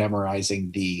just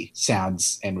memorizing the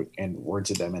sounds and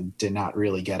words of them, and did not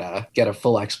really get a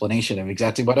full explanation of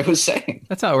exactly what I was saying.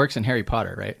 That's how it works in Harry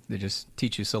Potter, right? They just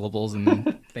teach you syllables and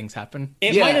then things happen.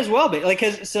 It might as well be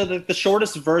so the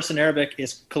shortest verse in Arabic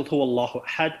is Qul huwa Allahu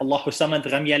ahad, Allahu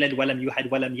samad, lam yalid wa lam yuhad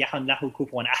wa lam yakun lahu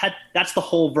kufuwan ahad. That's the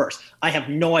whole verse. I have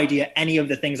no idea any of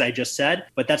the things I just said,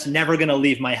 but that's never going to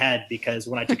leave my head because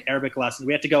when I took Arabic lessons,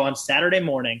 we had to go on Saturday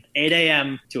morning, 8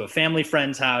 a.m. to a family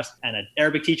friend's house, and an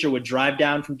Arabic teacher would drive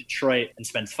down from Detroit and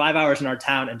spend 5 hours in our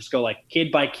town and just go like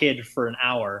kid by kid for an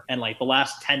hour. And like the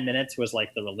last 10 minutes was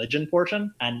like the religion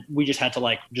portion. And we just had to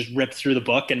like just rip through the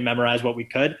book and memorize what we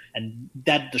could. And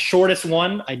that the shortest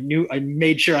one, I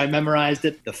made sure I memorized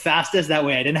it the fastest. That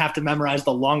way I didn't have to memorize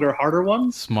the longer, harder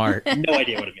ones. Smart. No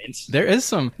idea what it means. There is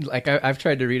some, like I've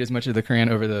tried to read as much of the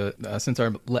Quran over since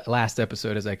our last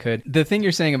episode as I could. The thing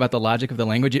you're saying about the logic of the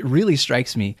language, it really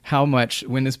strikes me how much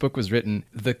when this book was written,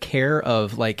 the care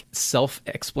of like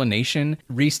self-explanation,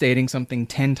 restating something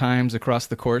 10 times across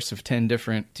the course of 10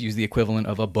 different, to use the equivalent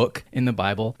of a book in the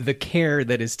Bible, the care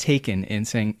that is taken in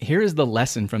saying, here is the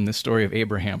lesson from the story of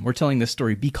Abraham. We're telling this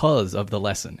story because of the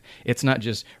lesson. It's not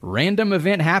just random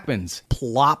event happens,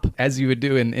 plop, as you would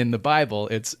do in the Bible.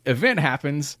 It's event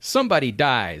happens, somebody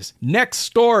dies, next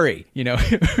story,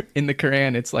 in the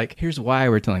Quran, it's like, here's why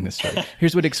we're telling this story.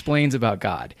 Here's what explains about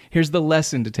God. Here's the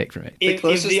lesson to take from it. If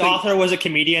the author was a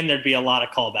comedian, there'd be a lot of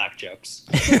callback jokes.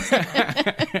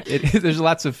 There's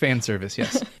lots of fan service,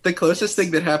 yes. The closest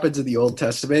thing that happens in the Old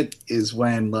Testament is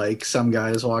when like some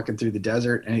guy is walking through the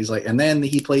desert and he's like, and then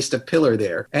he placed a pillar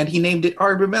there and he named it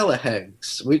Arbamelech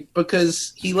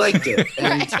because he liked it.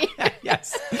 And,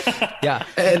 yes. Yeah.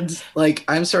 And like,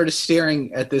 I'm sort of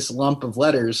staring at this lump of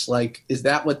letters like, is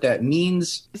that what that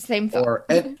means? Same thought.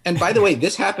 And by the way,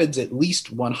 this happens at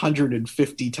least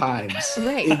 150 times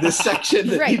right. in this section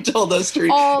that you told us to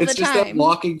read. All it's the just time. them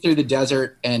walking through the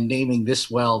desert and naming this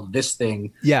well, this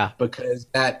thing. Yeah. Because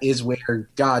that that is where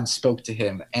God spoke to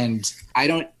him. And I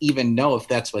don't even know if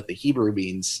that's what the Hebrew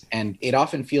means. And it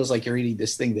often feels like you're reading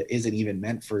this thing that isn't even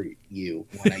meant for you.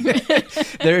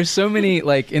 There are so many,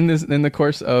 like, in the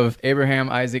course of Abraham,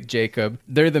 Isaac, Jacob,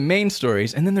 they're the main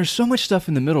stories. And then there's so much stuff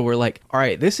in the middle where, like, all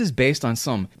right, this is based on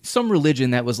some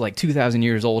religion that was like 2,000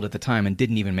 years old at the time and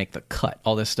didn't even make the cut.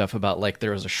 All this stuff about, like,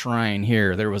 there was a shrine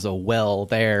here, there was a well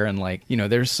there, and, like, you know,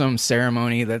 there's some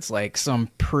ceremony that's like some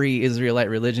pre-Israelite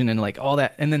religion and, like, all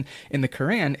that. And then in the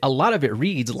Quran, a lot of it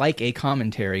reads like a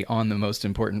commentary on the most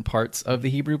important parts of the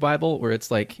Hebrew Bible, where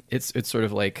it's like, it's sort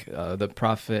of like the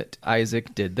prophet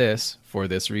Isaac did this for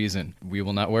this reason. We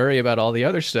will not worry about all the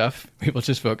other stuff. We will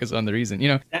just focus on the reason, you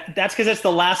know? That's because it's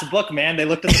the last book, man. They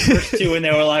looked at the first two and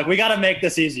they were like, we got to make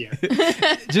this easier.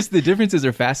 Just the differences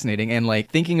are fascinating. And, like,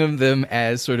 thinking of them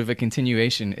as sort of a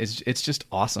continuation it's just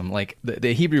awesome. Like,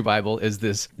 the Hebrew Bible is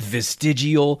this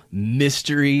vestigial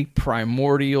mystery,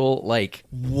 primordial, like,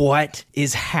 what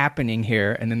is happening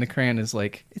here? And then the Quran is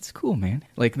like, it's cool, man.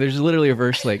 Like, there's literally a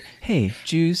verse like, hey,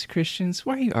 Jews, Christians,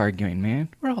 why are you arguing, man?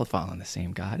 We're all following the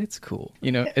same God. It's cool.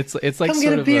 You know, it's like come sort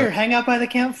get a of beer, hang out by the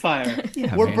campfire.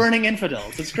 Yeah, we're man. burning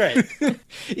infidels. It's great.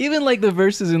 Even like the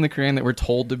verses in the Quran that we're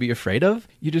told to be afraid of,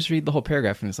 you just read the whole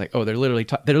paragraph and it's like, oh, they're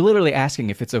literally asking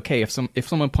if it's okay if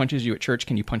someone punches you at church,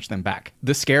 can you punch them back?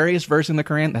 The scariest verse in the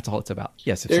Quran, that's all it's about.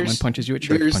 Yes, if someone punches you at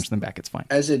church, punch them back. It's fine.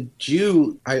 As a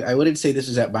Jew, I wouldn't say this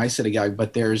is at my synagogue,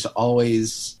 but there's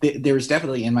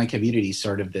definitely in my community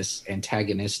sort of this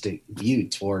antagonistic view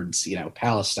towards, you know,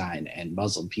 Palestine and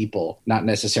Muslim people, not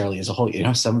necessarily as a whole. You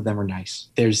know, some of them are nice.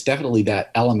 There's definitely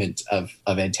that element of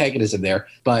antagonism there.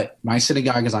 But my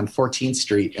synagogue is on 14th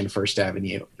Street and First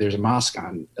Avenue. There's a mosque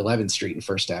on 11th Street and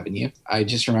First Avenue. I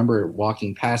just remember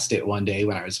walking past it one day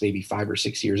when I was maybe 5 or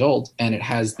 6 years old, and it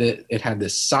had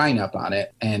this sign up on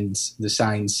it, and the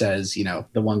sign says, you know,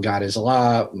 the one God is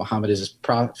Allah, Muhammad is his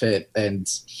prophet, and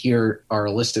here are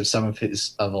a list of some of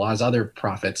Allah's other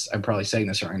prophets. I'm probably saying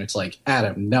this wrong. And it's like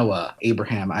Adam, Noah,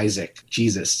 Abraham, Isaac,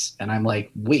 Jesus. And I'm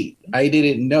like, wait, I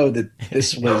didn't know that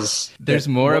this was... There's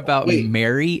more about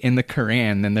Mary in the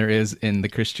Quran than there is in the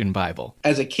Christian Bible.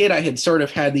 As a kid, I had sort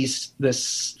of had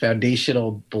this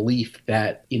foundational belief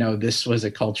that, you know, this was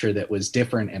a culture that was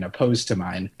different and opposed to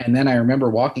mine. And then I remember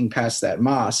walking past that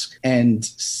mosque and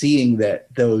seeing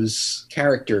that those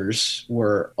characters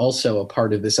were also a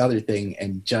part of this other thing,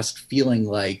 and just feeling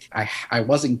like I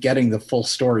wasn't getting the full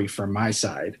story from my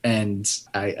side. And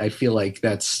I feel like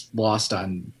that's lost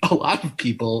on a lot of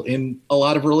people in a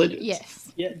lot of religions. Yes.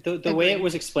 Yeah, the way it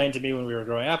was explained to me when we were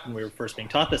growing up and we were first being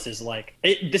taught this is like,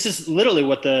 this is literally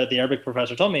what the Arabic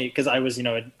professor told me, because I was, you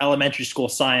know, in elementary school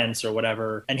science or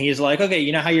whatever. And he's like, okay,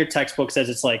 you know how your textbook says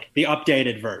it's like the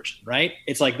updated version, right?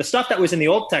 It's like the stuff that was in the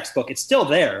old textbook, it's still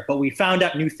there, but we found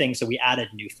out new things, so we added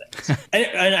new things.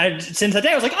 and since that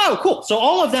day, I was like, oh, cool. So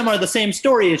all of them are the same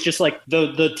story. It's just like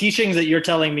the teachings that you're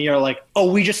telling me are like,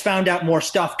 oh, we just found out more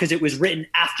stuff because it was written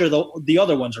after the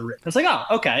other ones are written. It's like, oh,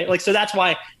 okay. Like, so that's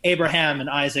why Abraham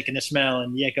and Isaac and Ishmael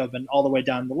and Jacob and all the way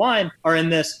down the line are in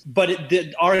this, but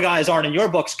our guys aren't in your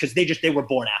books because they were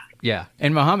born after. Yeah,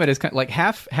 and Muhammad is kind of like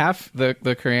half the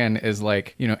Quran is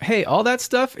like, you know, hey, all that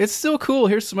stuff, it's still cool.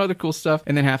 Here's some other cool stuff,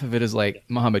 and then half of it is like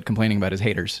Muhammad complaining about his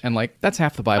haters, and like that's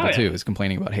half the Bible too, is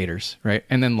complaining about haters, right?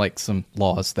 And then like some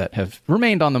laws that have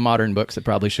remained on the modern books that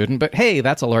probably shouldn't, but hey,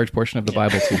 that's a large portion of the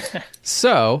Bible too.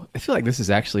 So I feel like this is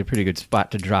actually a pretty good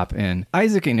spot to drop in.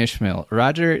 Isaac and Ishmael.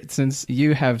 Roger, since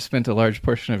you have spent a large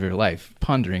portion of your life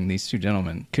pondering these two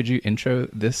gentlemen, could you intro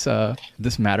this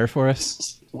matter for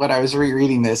us? When I was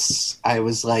rereading this, I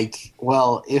was like,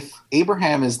 well, if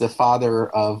Abraham is the father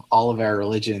of all of our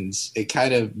religions, it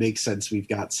kind of makes sense we've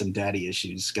got some daddy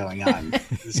issues going on.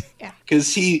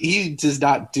 Because he does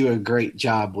not do a great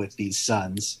job with these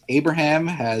sons. Abraham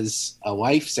has a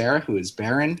wife, Sarah, who is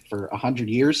barren for 100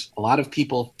 years. A lot of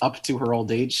people up to her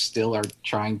old age still are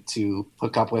trying to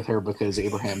hook up with her because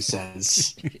Abraham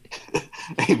says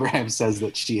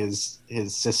that she is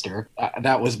his sister.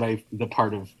 That was the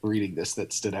part of reading this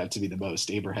that stood out to me the most.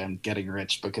 Abraham getting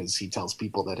rich because he tells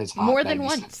people that his hot more than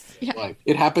once. Yeah. Wife.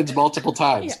 It happens multiple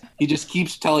times. Yeah. He just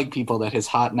keeps telling people that his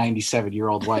hot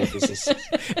 97-year-old wife is his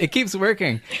sister. It keeps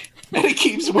working. And it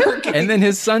keeps working. And then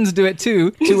his sons do it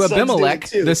too, to Abimelech,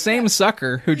 the same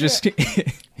sucker who just...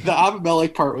 The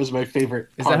Abimelech part was my favorite.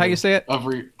 Is that how you say it?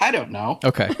 I don't know.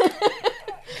 Okay.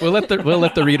 We'll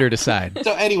let the reader decide.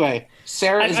 So anyway,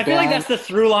 Sarah is I feel like bad. that's the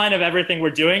through line of everything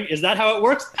we're doing. Is that how it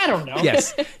works? I don't know.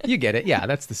 Yes, you get it. Yeah,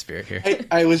 that's the spirit here.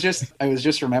 I was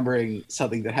just remembering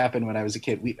something that happened when I was a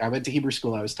kid. I went to Hebrew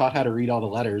school. I was taught how to read all the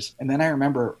letters, and then I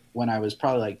remember when I was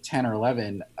probably like 10 or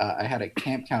 11, I had a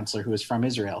camp counselor who was from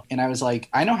Israel, and I was like,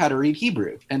 I know how to read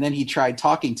Hebrew. And then he tried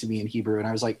talking to me in Hebrew, and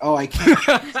I was like, oh, I can't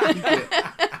speak it.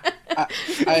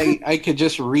 I could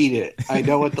just read it. I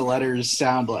know what the letters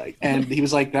sound like. And he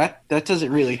was like, that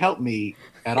doesn't really help me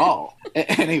at all.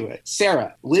 Anyway,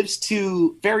 Sarah lives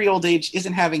to very old age,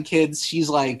 isn't having kids. She's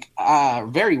like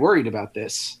very worried about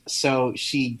this. So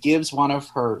she gives one of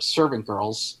her servant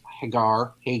girls,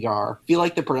 Hagar. I feel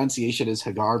like the pronunciation is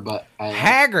Hagar, but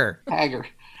Hagar.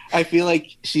 I feel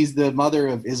like she's the mother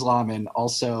of Islam and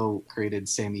also created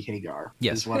Sammy Hagar.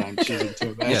 Yes. Is what I'm choosing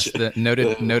to imagine. Yes, the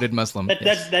noted Muslim.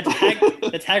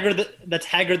 That's Hagar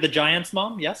the giant's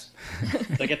mom. Yes,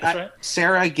 did I get this right?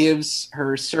 Sarah gives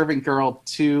her servant girl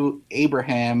to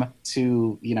Abraham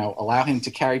to, allow him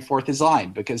to carry forth his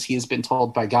line, because he has been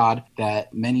told by God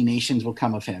that many nations will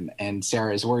come of him, and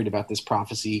Sarah is worried about this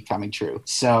prophecy coming true.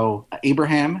 So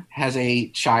Abraham has a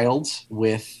child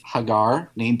with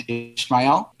Hagar named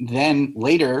Ishmael. Then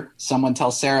later, someone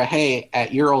tells Sarah, hey,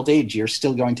 at your old age, you're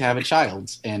still going to have a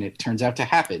child. And it turns out to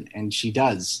happen. And she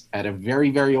does at a very,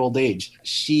 very old age.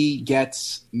 She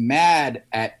gets mad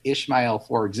at Ishmael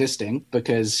for existing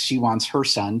because she wants her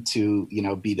son to,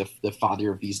 be the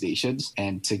father of these nations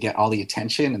and to get all the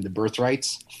attention and the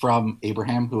birthrights from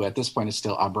Abraham, who at this point is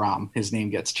still Abram. His name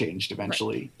gets changed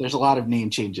eventually. Right. There's a lot of name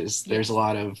changes. There's a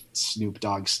lot of Snoop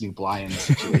Dogg, Snoop Lion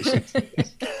situations.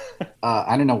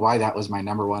 I don't know why that was my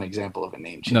number one example of a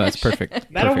name change. No, that's perfect.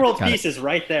 Meta World Peace is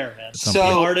right there, man. So, the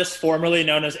artist formerly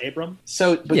known as Abram.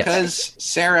 So because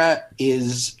Sarah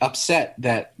is upset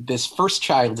that this first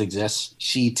child exists,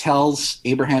 she tells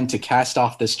Abraham to cast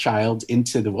off this child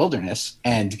into the wilderness.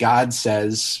 And God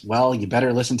says, well, you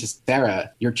better listen to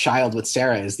Sarah. Your child with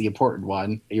Sarah is the important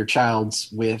one. Your child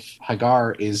with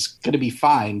Hagar is going to be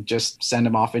fine. Just send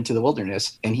him off into the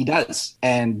wilderness. And he does.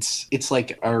 And it's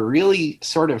like a really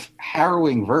sort of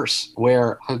harrowing verse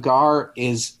where Hagar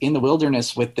is in the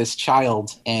wilderness with this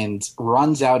child and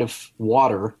runs out of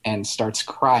water and starts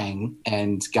crying,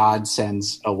 and God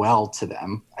sends a well to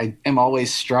them. I am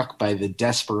always struck by the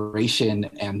desperation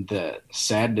and the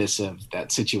sadness of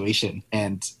that situation.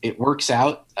 And it works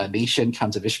out. A nation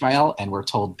comes of Ishmael, and we're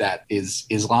told that is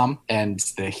Islam. And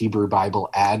the Hebrew Bible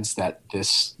adds that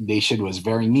this nation was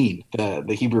very mean.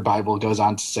 The Hebrew Bible goes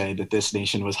on to say that this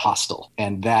nation was hostile.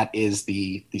 And that is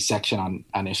the section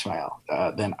on Ishmael.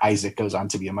 Then Isaac goes on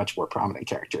to be a much more prominent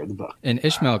character in the book. And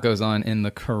Ishmael goes on in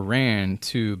the Quran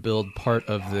to build part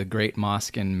of the great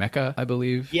mosque in Mecca, I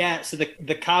believe. Yeah, so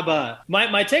the Kaaba.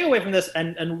 My takeaway from this,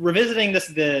 and revisiting this,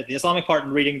 the Islamic part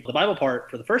and reading the Bible part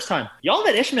for the first time, y'all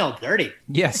did Ishmael dirty.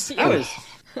 Yes. That was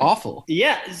awful.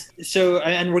 Yeah. So,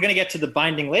 and we're going to get to the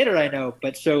binding later, I know.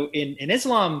 But so in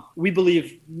Islam, we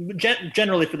believe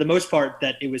generally, for the most part,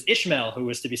 that it was Ishmael who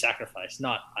was to be sacrificed,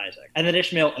 not Isaac. And that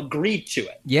Ishmael agreed to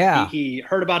it. Yeah. He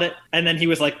heard about it, and then he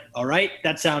was like, all right,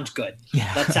 that sounds good.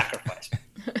 Yeah. Let's sacrifice.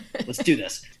 Let's do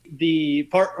this. The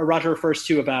part Roger refers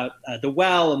to about the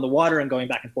well and the water and going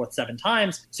back and forth 7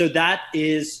 times. So that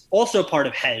is also part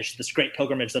of Hajj, this great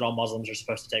pilgrimage that all Muslims are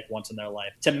supposed to take once in their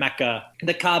life to Mecca.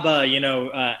 The Kaaba,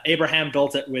 Abraham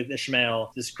built it with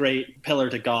Ishmael, this great pillar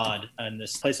to God and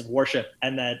this place of worship.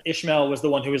 And that Ishmael was the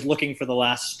one who was looking for the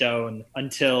last stone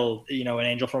until, an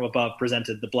angel from above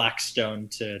presented the black stone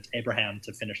to Abraham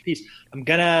to finish peace. I'm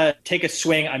going to take a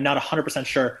swing. I'm not 100%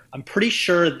 sure. I'm pretty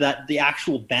sure that the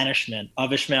actual banishment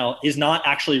of Ishmael is not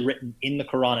actually written in the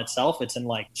Quran itself. It's in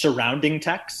surrounding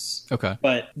texts. Okay.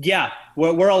 But yeah,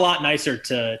 we're a lot nicer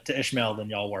to Ishmael than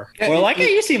y'all were. Yeah,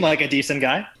 you seem like a decent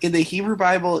guy. In the Hebrew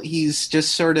Bible, he's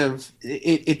just sort of,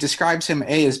 it describes him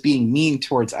as being mean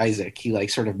towards Isaac. He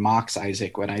sort of mocks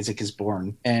Isaac when Isaac is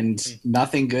born, and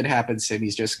nothing good happens to him.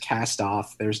 He's just cast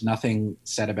off. There's nothing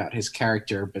said about his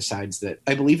character besides that.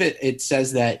 I believe it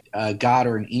says that God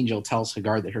or an angel tells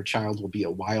Hagar that her child will be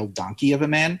a wild donkey of a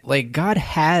man. God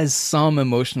has some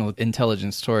emotional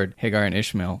intelligence toward Hagar and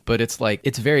Ishmael, but it's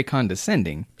very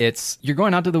condescending. You're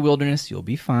going out to the wilderness, you'll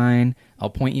be fine. I'll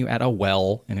point you at a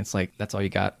well. And it's that's all you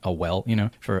got, a well,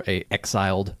 for a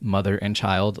exiled mother and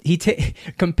child.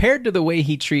 Compared to the way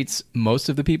he treats most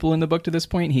of the people in the book to this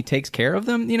point, he takes care of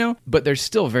them, but they're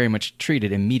still very much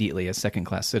treated immediately as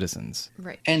second-class citizens.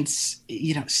 Right. And,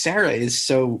 Sarah is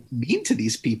so mean to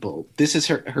these people. This is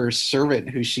her servant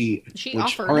who which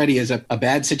offered. already is a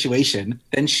bad situation.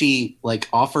 Then she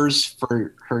offers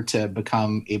for her to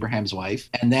become Abraham's wife.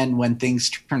 And then when things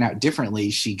turn out differently,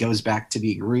 she goes back to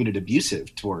being rude and abusive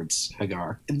abusive towards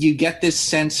Hagar. You get this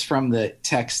sense from the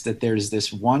text that there's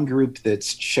this one group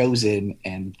that's chosen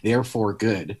and therefore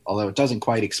good, although it doesn't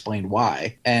quite explain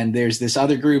why. And there's this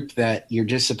other group that you're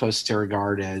just supposed to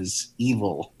regard as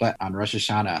evil. But on Rosh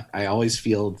Hashanah, I always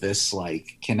feel this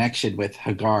like connection with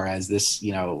Hagar as this,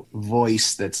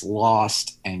 voice that's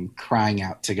lost and crying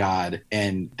out to God.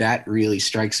 And that really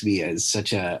strikes me as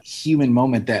such a human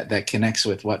moment that connects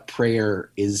with what prayer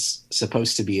is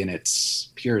supposed to be in its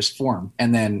purest form.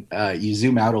 And then you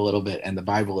zoom out a little bit and the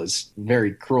Bible is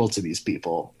very cruel to these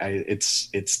people.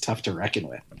 It's tough to reckon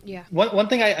with. Yeah. One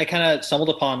thing I kind of stumbled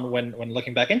upon when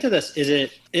looking back into this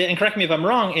is and correct me if I'm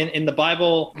wrong, in the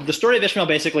Bible, the story of Ishmael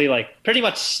basically like pretty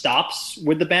much stops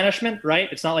with the banishment, right?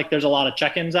 It's not like there's a lot of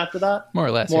check-ins after that. More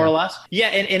or less. More or less. Yeah,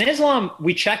 in Islam,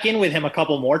 we check in with him a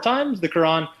couple more times. The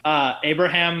Quran,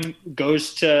 Abraham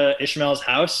goes to Ishmael's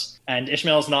house and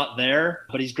Ishmael's not there,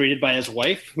 but he's greeted by his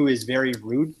wife, who is very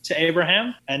rude to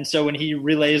Abraham. And so when he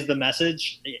relays the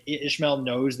message, Ishmael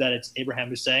knows that it's Abraham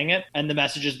who's saying it. And the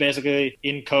message is basically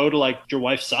in code like, your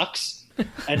wife sucks.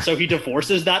 And so he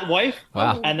divorces that wife.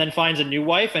 Wow. And then finds a new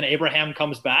wife, and Abraham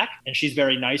comes back and she's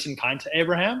very nice and kind to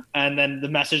Abraham. And then the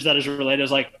message that is relayed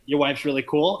is like, your wife's really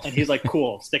cool. And he's like,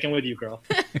 cool, sticking with you, girl.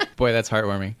 Boy, that's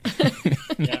heartwarming.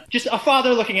 Yeah. Just a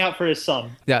father looking out for his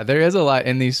son. Yeah, there is a lot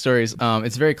in these stories.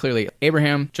 It's very clearly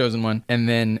Abraham, chosen one, and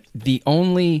then the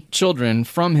only children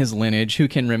from his lineage who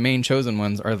can remain chosen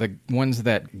ones are the ones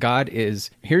that God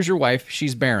is, here's your wife,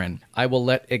 she's barren. I will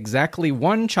let exactly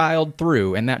one child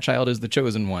through, and that child is the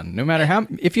chosen one. No matter how,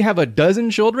 if you have a dozen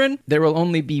children, there will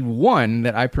only be one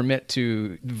that I permit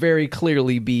to very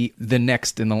clearly be the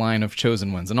next in the line of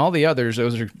chosen ones. And all the others,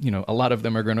 those are, a lot of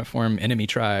them are going to form enemy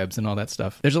tribes and all that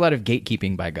stuff. There's a lot of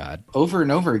gatekeeping by God. Over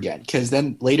and over again, because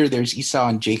then later there's Esau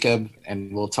and Jacob,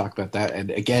 and we'll talk about that.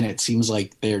 And again, it seems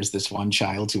like there's this one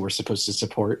child who we're supposed to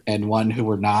support and one who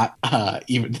we're not,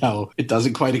 even though it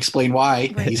doesn't quite explain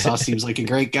why. Right. Esau seems like a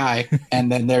great guy.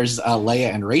 And then there's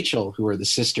Leah and Rachel, who are the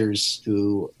sisters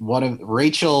who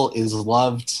Rachel is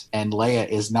loved and Leah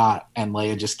is not. And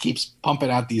Leah just keeps pumping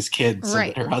out these kids so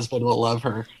that her husband will love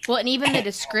her. Well, and even the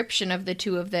description of the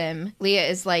two of them, Leah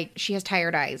is like, she has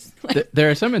tired eyes. There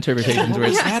are some interpretations where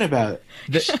it's that about?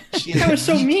 That was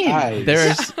so mean.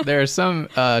 There are some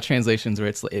translations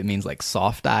where it means like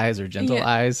soft eyes or gentle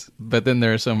eyes, but then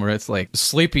there are some where it's like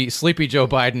sleepy Joe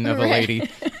Biden of a lady.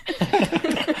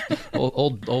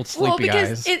 Old sleepy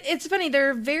eyes. It's funny.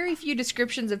 There are very few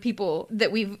descriptions of people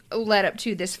that we've led up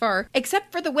to this far,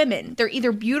 except for the women. They're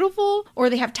either beautiful or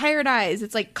they have tired eyes.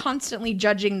 It's like constantly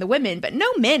judging the women, but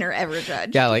no men are ever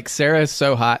judged. Yeah, like Sarah is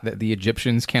so hot that the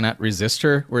Egyptians cannot resist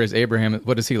her, whereas Abraham,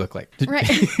 what does he look like? Right.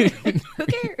 Who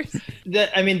cares?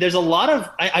 There's a lot of,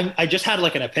 I just had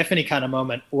like an epiphany kind of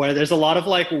moment where there's a lot of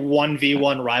like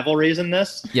 1v1 rivalries in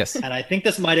this. Yes. And I think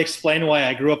this might explain why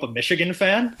I grew up a Michigan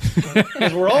fan,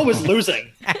 because we're always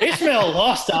losing. Ishmael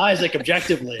lost to Isaac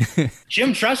objectively.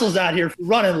 Jim Tressel's out here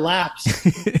running laps.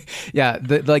 Yeah,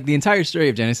 the entire story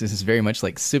of Genesis is very much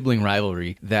like sibling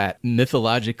rivalry that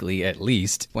mythologically at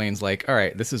least explains like, all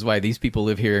right, this is why these people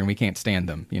live here and we can't stand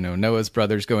them. Noah's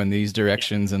brothers go in these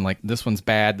directions and like this one's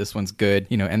bad, this one's good,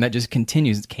 and that just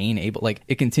continues. Cain, Abel, like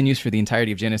it continues for the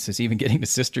entirety of Genesis, even getting to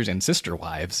sisters and sister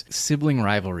wives. Sibling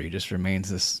rivalry just remains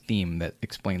this theme that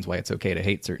explains why it's okay to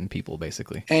hate certain people,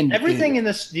 basically. And everything in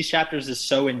these chapters is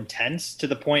so intense to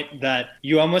the point that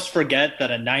you almost forget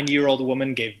that a 90-year-old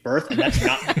woman gave birth, and that's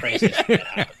not the craziest thing that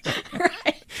happens.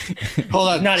 Right. Hold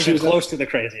on, not even close to the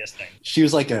craziest thing. She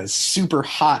was like a super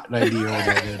hot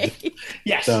 90-year-old woman.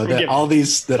 Yes. So that all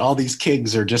these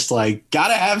kings are just like,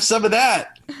 gotta have some of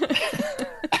that.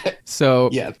 So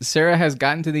Sarah has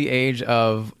gotten to the age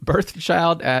of birth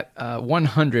child at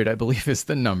 100, I believe is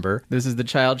the number. This is the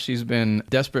child she's been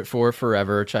desperate for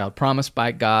forever, a child promised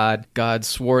by God. God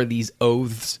swore these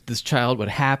oaths. This child would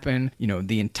happen.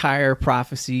 The entire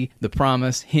prophecy, the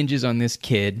promise hinges on this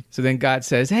kid. So then God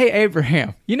says, hey,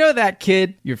 Abraham, that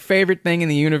kid, your favorite thing in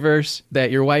the universe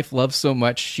that your wife loves so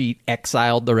much she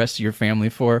exiled the rest of your family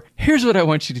for? Here's what I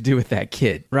want you to do with that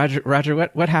kid. Roger,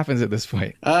 what happens at this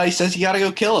point? He says you gotta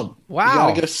go kill him. Wow. You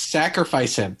gotta go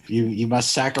sacrifice him. You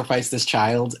must sacrifice this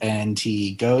child. And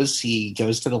he goes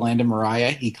to the land of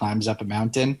Moriah. He climbs up a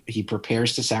mountain. He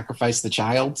prepares to sacrifice the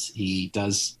child. He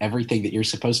does everything that you're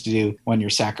supposed to do when you're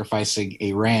sacrificing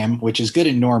a ram, which is good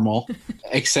and normal,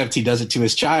 except he does it to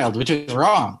his child, which is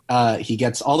wrong. He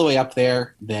gets all the way up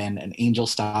there. Then an angel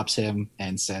stops him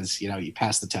and says, you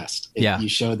passed the test. You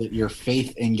show that your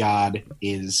faith in God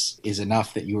is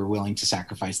enough that you are willing to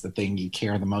sacrifice the thing you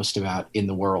care the most about in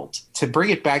the world. is. To bring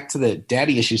it back to the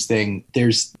daddy issues thing,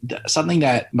 there's something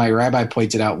that my rabbi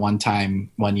pointed out one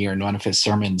year in one of his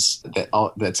sermons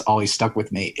that's always stuck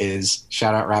with me is,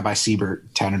 shout out Rabbi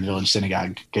Siebert, Town and Village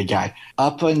Synagogue, good guy.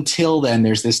 Up until then,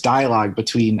 there's this dialogue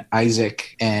between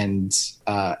Isaac and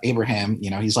Abraham.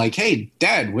 He's like, hey,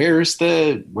 Dad, where's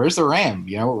the ram?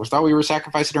 I thought we were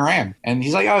sacrificing a ram. And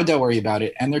he's like, oh, don't worry about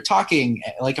it. And they're talking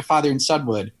like a father and son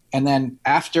would. And then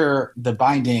after the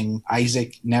binding,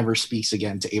 Isaac never speaks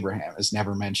again to Abraham, is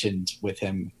never mentioned with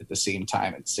him at the same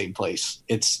time, at the same place.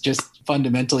 It's just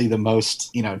fundamentally the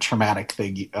most, traumatic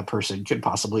thing a person could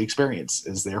possibly experience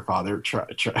is their father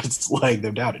laying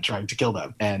them down and trying to kill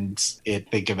them. And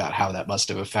think about how that must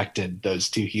have affected those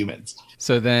two humans.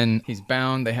 So then he's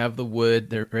bound. They have the wood.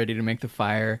 They're ready to make the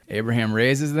fire. Abraham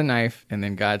raises the knife, and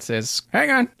then God says,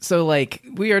 hang on. So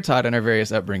we are taught in our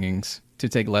various upbringings to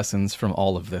take lessons from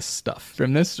all of this stuff.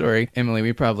 From this story, Emily,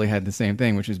 we probably had the same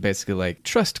thing, which was basically like,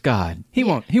 trust God. He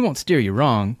won't steer you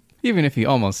wrong, even if he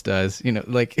almost does.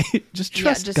 Just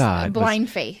trust God. Blind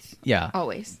faith. Yeah.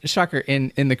 Always. Shocker.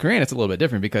 In the Quran, it's a little bit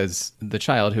different because the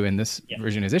child who in this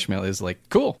version is Ishmael is like,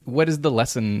 cool. What is the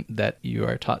lesson that you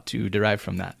are taught to derive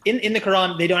from that? In the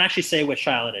Quran, they don't actually say which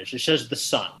child it is. It says the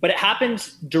son. But it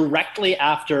happens directly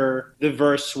after the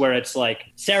verse where it's like,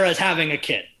 Sarah's having a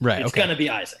kid. Right. It's going to be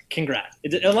Isaac. Congrats.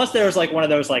 Unless there was one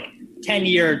of those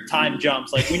 10-year time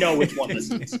jumps. We know which one this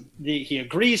is. He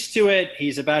agrees to it.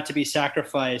 He's about to be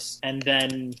sacrificed. And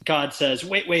then God says,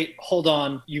 wait, hold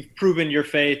on. You've proven your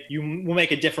faith. You will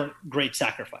make a different great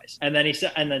sacrifice. And then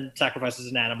then sacrifices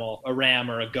an animal, a ram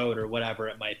or a goat or whatever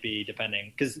it might be,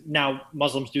 depending. Because now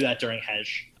Muslims do that during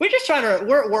Hajj. We're just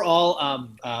we're all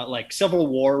Civil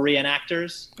War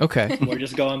reenactors. Okay. We're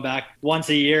just going back once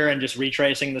a year and just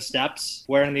retracing the steps,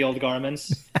 wearing the old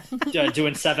garments,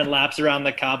 doing 7 laps around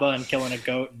the Kaaba and killing a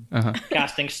goat, and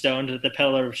casting stones at the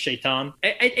pillar of Shaitan.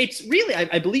 It's really,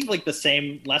 I believe, the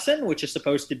same lesson, which is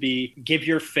supposed to be give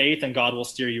your faith and God will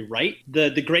steer you right.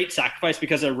 The great sacrifice,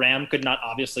 because a ram could not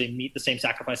obviously meet the same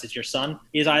sacrifice as your son,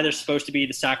 is either supposed to be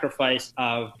the sacrifice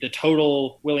of the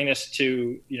total willingness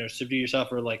to, subdue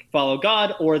yourself or follow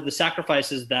God, or the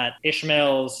sacrifices that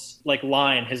Ishmael's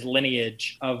line, his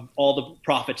lineage of all the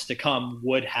prophets to come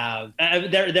would have.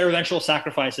 Their eventual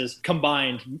sacrifices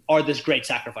combined are this great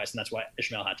sacrifice, and that's why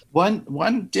Ishmael had to.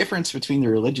 One difference between the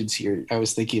religions here I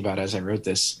was thinking about as I wrote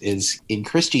this is in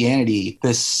Christianity,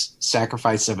 this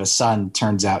sacrifice of a son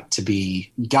turns out to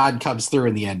be God comes through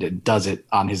in the end and does it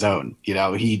on his own.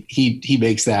 He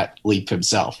makes that leap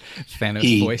himself.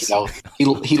 Thanos voice.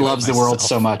 He loves the world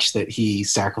so much that he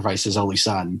sacrificed his only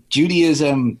son.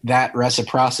 Judaism, that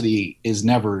reciprocity is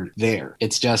never there.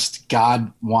 It's just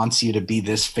God wants you to be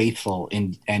this faithful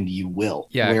and you will.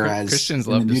 Yeah, whereas Christians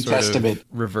in love the to New Testament,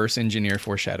 reverse engineer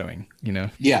foreshadowing,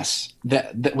 Yes,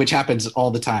 that which happens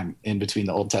all the time in between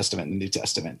the Old Testament and the New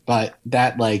Testament. But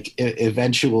that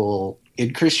eventual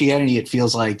in Christianity, it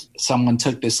feels like someone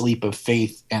took this leap of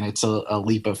faith, and it's a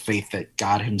leap of faith that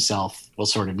God himself will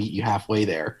sort of meet you halfway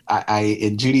there.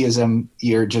 In Judaism,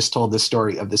 you're just told the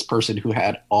story of this person who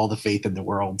had all the faith in the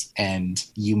world, and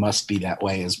you must be that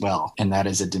way as well. And that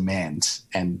is a demand,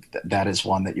 and that is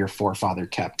one that your forefather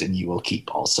kept and you will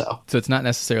keep also. So it's not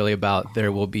necessarily about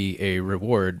there will be a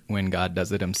reward when God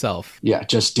does it himself. Yeah,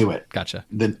 just do it. Gotcha.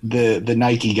 The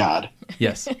Nike God.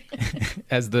 Yes.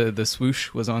 As the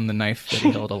swoosh was on the knife that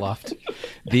he held aloft.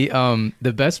 The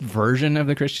best version of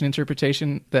the Christian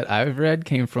interpretation that I've read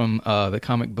came from the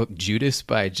comic book Judas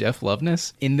by Jeff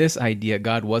Loveness. In this idea,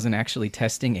 God wasn't actually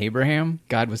testing Abraham.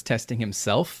 God was testing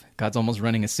himself. God's almost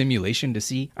running a simulation to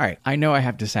see, all right, I know I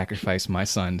have to sacrifice my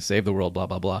son to save the world, blah,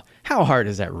 blah, blah. How hard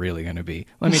is that really going to be?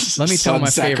 Let me tell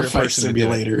my favorite person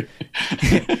simulator. To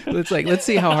do it. Let's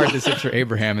see how hard this is for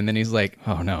Abraham. And then he's like,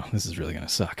 oh no, this is really going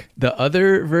to suck. The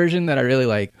other version that I really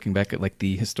like, looking back at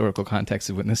the historical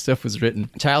context of when this stuff was written,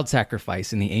 child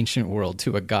sacrifice in the ancient world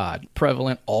to a god,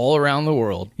 prevalent all around the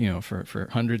world, for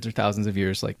hundreds or thousands of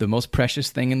years, the most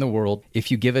precious thing in the world. If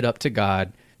you give it up to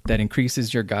God, that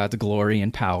increases your God's glory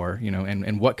and power,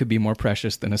 and what could be more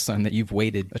precious than a child that you've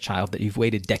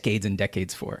waited decades and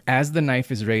decades for. As the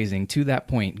knife is raising, to that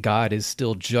point, God is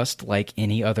still just like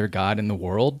any other God in the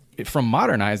world. From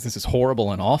modern eyes, this is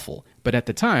horrible and awful. But at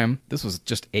the time, this was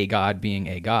just a God being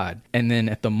a God. And then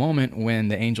at the moment when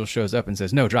the angel shows up and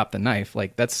says, no, drop the knife,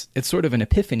 it's sort of an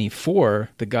epiphany for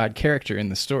the God character in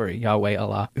the story, Yahweh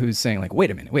Allah, who's saying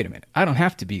wait a minute. I don't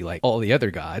have to be like all the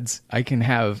other gods. I can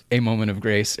have a moment of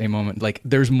grace, a moment,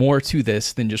 there's more to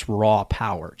this than just raw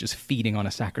power, just feeding on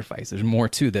a sacrifice. There's more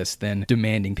to this than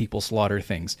demanding people slaughter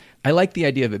things. I like the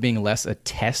idea of it being less a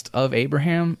test of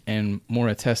Abraham and more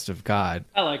a test of God.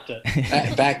 I liked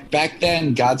it. Back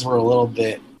then, gods were a little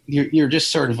bit you're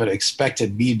just sort of an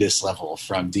expected meanness level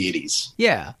from deities.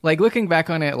 Yeah, like looking back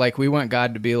on it, like we want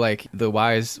God to be like the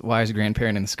wise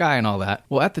grandparent in the sky and all that.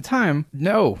 Well, at the time,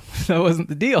 no, that wasn't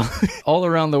the deal. All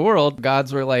around the world,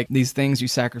 gods were like these things you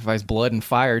sacrifice blood and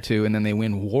fire to, and then they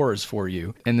win wars for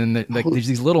you. And then there's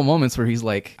these little moments where he's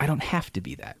like, I don't have to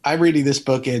be that. I'm reading this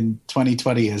book in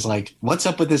 2020 as like, what's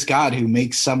up with this God who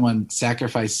makes someone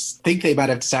think they might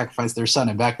have to sacrifice their son?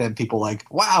 And back then, people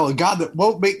like, wow, a God that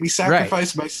won't make me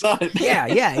sacrifice my son.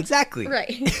 Yeah, exactly.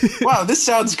 Right. Wow, this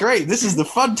sounds great. This is the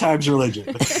fun times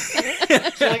religion.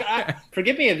 So, like,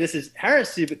 forgive me if this is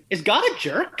heresy, but is God a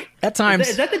jerk? At times.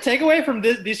 Is that the takeaway from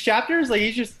these chapters? Like,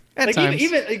 he's just At like times.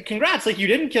 even like, congrats, like you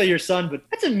didn't kill your son, but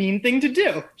that's a mean thing to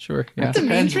do. Sure. Yeah. That's a mean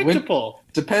Depends trick when- to pull.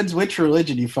 Depends which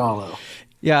religion you follow.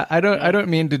 Yeah, I don't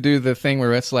mean to do the thing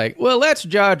where it's like, well, let's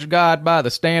judge God by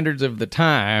the standards of the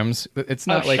times. It's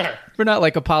not like sure. we're not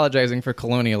like apologizing for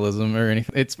colonialism or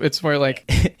anything. It's more like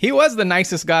he was the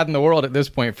nicest God in the world at this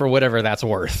point for whatever that's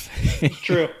worth.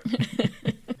 True.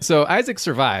 So Isaac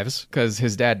survives because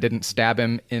his dad didn't stab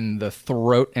him in the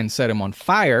throat and set him on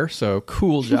fire. So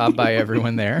cool job by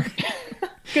everyone there.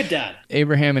 Good dad.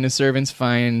 Abraham and his servants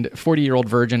find 40-year-old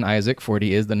virgin Isaac,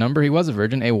 40 is the number, he was a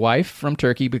virgin, a wife from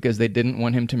Turkey because they didn't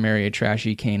want him to marry a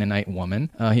trashy Canaanite woman.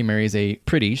 He marries a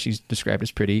pretty, she's described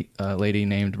as pretty, lady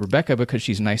named Rebecca because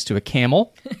she's nice to a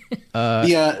camel.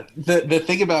 Yeah, the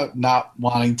thing about not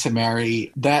wanting to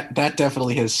marry, that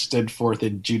definitely has stood forth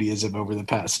in Judaism over the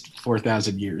past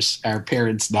 4,000 years. Our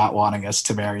parents not wanting us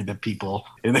to marry the people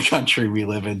in the country we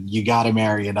live in. You got to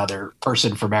marry another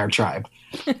person from our tribe.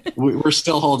 We're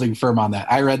still holding firm on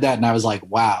that. I read that and I was like,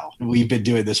 wow, we've been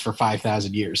doing this for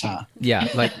 5,000 years, huh? Yeah,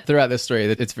 like throughout this story,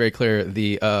 it's very clear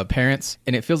the parents,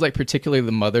 and it feels like particularly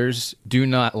the mothers, do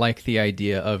not like the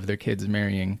idea of their kids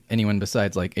marrying anyone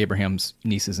besides like Abraham's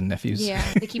nieces and nephews. Yeah,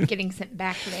 they keep getting sent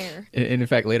back there. And in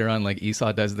fact, later on, like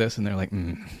Esau does this, and they're like,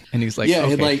 and he's like, Yeah,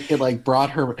 okay. it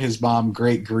brought his mom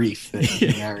great grief that he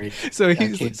married. So that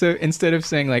kid. so instead of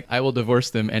saying like I will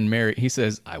divorce them and marry, he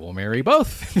says I will marry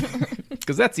both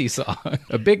because that's Esau,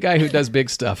 a big guy who does big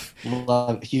stuff.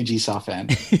 Huge Esau fan.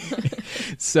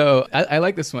 So I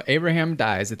like this one. Abraham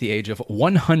dies at the age of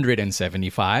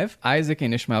 175. Isaac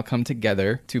and Ishmael come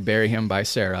together to bury him by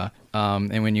Sarah.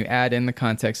 And when you add in the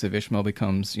context of Ishmael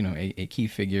becomes, a key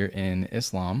figure in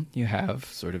Islam, you have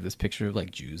sort of this picture of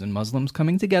like Jews and Muslims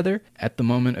coming together at the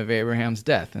moment of Abraham's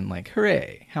death and like,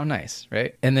 hooray, how nice,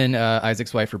 right? And then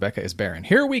Isaac's wife, Rebecca, is barren.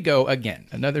 Here we go again,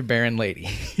 another barren lady.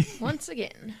 Once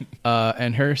again.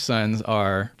 And her sons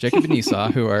are Jacob and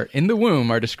Esau, who are in the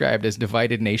womb, are described as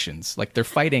divided nations. Like they're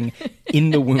fighting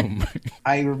in the womb.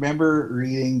 I remember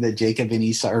reading the Jacob and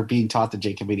Esau, or being taught the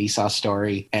Jacob and Esau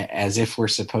story as if we're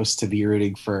supposed to be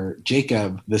rooting for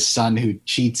Jacob, the son who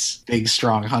cheats big,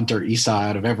 strong hunter Esau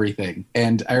out of everything.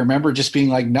 And I remember just being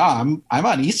like, nah, I'm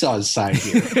on Esau's side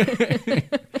here.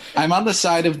 I'm on the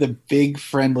side of the big,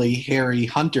 friendly, hairy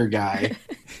hunter guy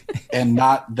and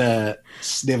not the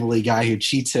snivelly guy who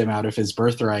cheats him out of his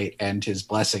birthright and his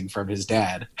blessing from his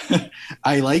dad.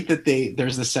 I like that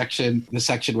there's the section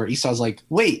where Esau's like,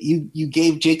 wait, you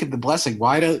gave Jacob the blessing.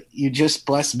 Why don't you just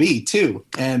bless me too?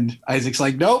 And Isaac's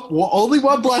like, nope, only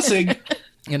one blessing.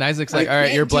 And Isaac's like, all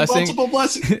right, your blessing. Multiple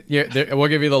blessings. We'll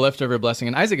give you the leftover blessing.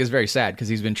 And Isaac is very sad because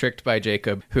he's been tricked by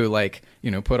Jacob, who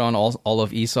put on all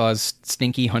of Esau's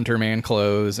stinky hunter man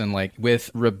clothes and like with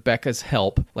Rebecca's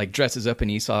help, like dresses up in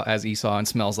Esau as Esau and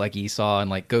smells like Esau and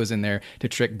like goes in there to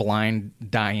trick blind,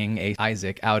 dying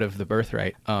Isaac out of the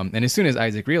birthright. And as soon as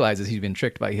Isaac realizes he's been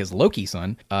tricked by his Loki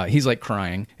son, he's like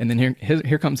crying. And then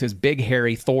here comes his big,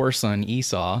 hairy Thor son,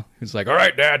 Esau, who's like, all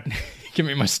right, Dad. Give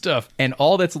me my stuff. And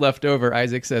all that's left over,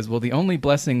 Isaac says, well, the only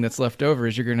blessing that's left over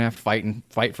is you're going to have to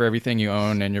fight for everything you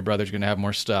own, and your brother's going to have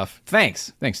more stuff.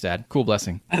 Thanks, Dad. Cool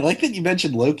blessing. I like that you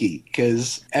mentioned Loki,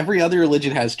 because every other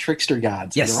religion has trickster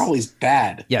gods. Yes. And they're always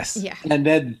bad. Yes. Yeah. And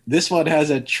then this one has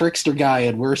a trickster guy,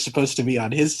 and we're supposed to be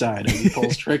on his side, and he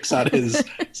pulls tricks on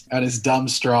his dumb,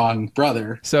 strong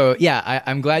brother. So, yeah,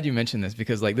 I'm glad you mentioned this,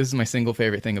 because like this is my single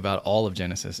favorite thing about all of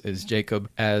Genesis, is Jacob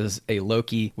as a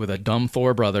Loki with a dumb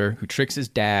Thor brother who tricks his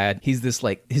dad. He's this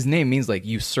like, his name means like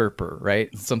usurper, right?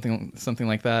 Something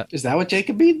like that. Is that what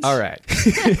Jacob means? All right.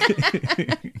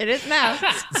 It is now.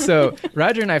 So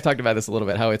Roger and I have talked about this a little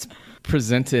bit, how it's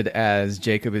presented as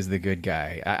Jacob is the good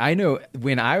guy. I know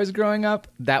when I was growing up,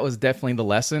 that was definitely the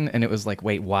lesson, and it was like,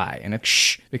 wait, why? And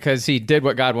it's because he did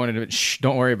what God wanted to.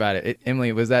 Don't worry about it.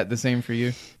 Emily, was that the same for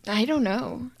you? I don't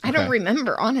know. I Okay. don't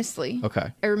remember, honestly.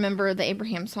 Okay. I remember the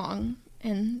Abraham song.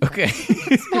 And Okay.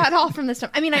 that's about all from this time.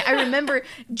 I mean, I remember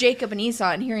Jacob and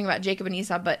Esau and hearing about Jacob and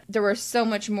Esau, but there was so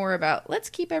much more about let's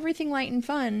keep everything light and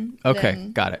fun. Okay,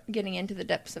 than got it. Getting into the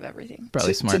depths of everything.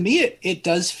 Probably to, smart. to me, it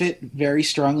does fit very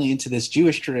strongly into this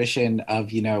Jewish tradition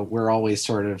of, we're always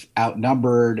sort of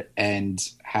outnumbered and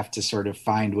have to sort of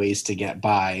find ways to get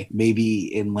by,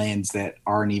 maybe in lands that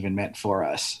aren't even meant for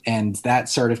us. And that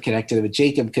sort of connected with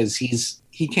Jacob because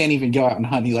he can't even go out and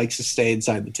hunt. He likes to stay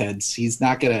inside the tents. He's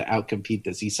not going to outcompete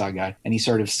this Esau guy. And he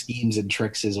sort of schemes and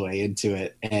tricks his way into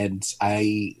it. And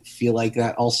I feel like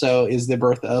that also is the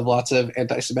birth of lots of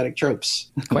anti-Semitic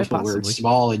tropes. Quite Where possibly. it's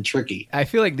small and tricky. I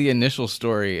feel like the initial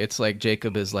story, it's like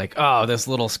Jacob is like, oh, this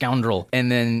little scoundrel.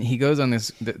 And then he goes on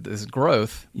this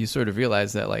growth. You sort of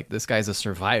realize that, like, this guy's a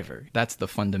survivor. That's the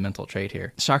fundamental trait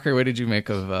here. Shocker, what did you make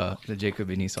of the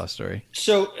Jacob and Esau story?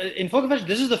 So in full confession,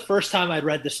 this is the first time I'd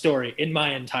read the story in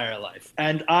my entire life.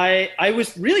 And I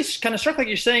was really kind of struck, like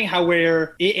you're saying, how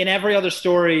where in every other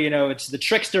story, it's the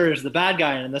trickster is the bad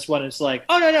guy. And in this one, it's like,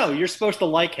 oh, no, you're supposed to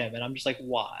like him. And I'm just like,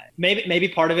 why? Maybe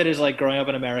part of it is like growing up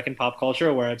in American pop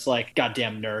culture where it's like,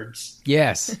 goddamn nerds.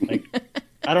 Yes. Like,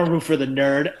 I don't root for the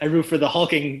nerd. I root for the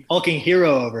hulking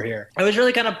hero over here. I was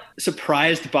really kind of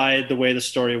surprised by the way the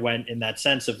story went in that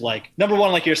sense of, like, number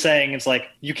one, like you're saying, it's like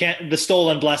the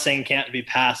stolen blessing can't be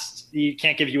passed. You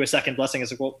can't give you a second blessing.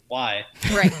 It's like, well, why?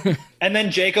 Right. And then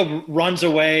Jacob runs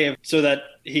away so that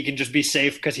he can just be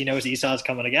safe because he knows Esau's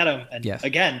coming to get him. And Yes.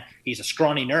 again, he's a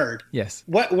scrawny nerd. Yes.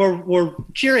 What we're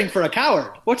cheering for a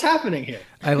coward. What's happening here?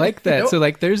 I like that. Nope. So,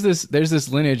 like, there's this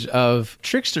lineage of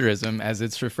tricksterism, as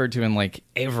it's referred to in, like,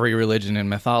 every religion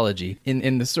and mythology.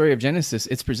 In the story of Genesis,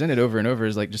 it's presented over and over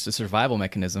as, like, just a survival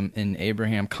mechanism, in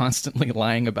Abraham constantly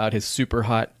lying about his super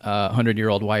hot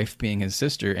 100-year-old wife being his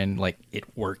sister, and, like, it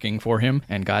working for him,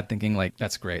 and God thinking, like,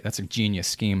 that's great, that's a genius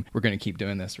scheme, we're going to keep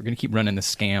doing this, we're going to keep running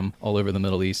this scam all over the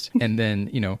Middle East. And then,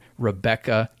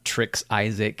 Rebecca tricks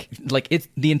Isaac. Like,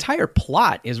 the entire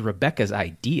plot is Rebecca's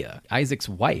idea. Isaac's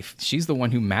wife, she's the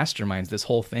one who masterminds this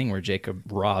whole thing where Jacob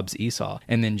robs Esau.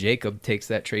 And then Jacob takes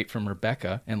that trait from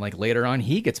Rebecca, and, like, later on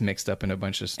he gets mixed up in a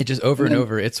bunch of it. Just over and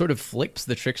over, it sort of flips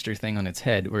the trickster thing on its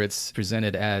head, where it's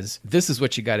presented as, this is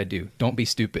what you got to do, don't be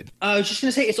stupid. I was just going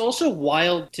to say, it's also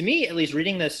wild to me, at least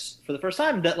reading this for the first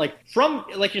time, that, like, from,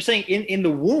 like you're saying, in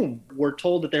the womb, we're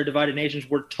told that they're divided nations.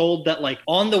 We're told that, like,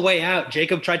 on the way out,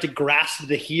 Jacob tried to grasp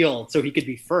the heel so he could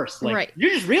be first. Like, Right.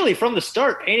 You're just really, from the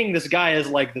start, painting this guy as,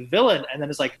 like, the villain, and then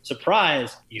it's like,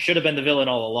 surprise, you should have been the villain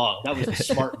all along. That was a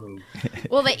smart move.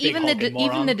 Well, Big hulking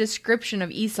moron. even the description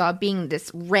of Esau being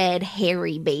this red,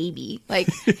 hairy baby, like,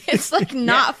 it's, like,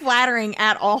 not flattering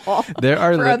at all There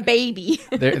are for a baby.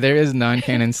 there is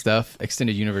non-canon stuff,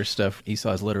 extended universe stuff.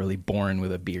 Esau is literally born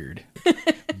with a beard.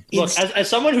 Look, as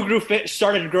someone who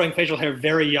started growing facial hair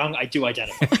very young, I do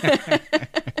identify.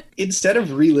 Instead of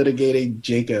relitigating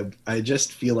Jacob, I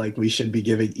just feel like we should be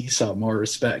giving Esau more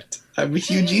respect. I'm a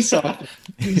huge Esau.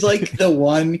 He's like the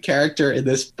one character in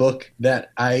this book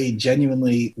that I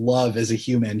genuinely love as a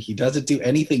human. He doesn't do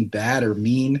anything bad or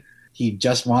mean. He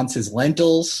just wants his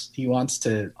lentils. He wants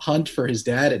to hunt for his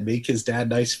dad and make his dad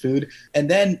nice food. And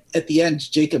then at the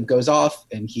end, Jacob goes off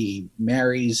and he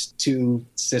marries two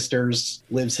sisters,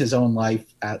 lives his own life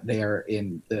out there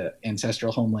in the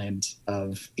ancestral homeland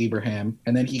of Abraham.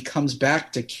 And then he comes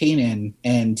back to Canaan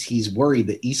and he's worried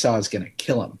that Esau is going to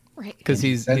kill him. Right. Because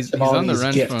he's Sends him all on the these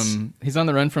run gifts. he's on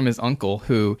the run from his uncle,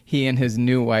 who he and his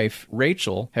new wife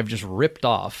Rachel have just ripped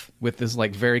off with this,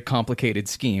 like, very complicated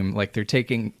scheme. Like, they're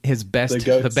taking his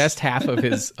the best half of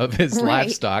his Right.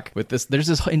 livestock with this. There's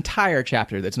this entire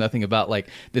chapter that's nothing about, like,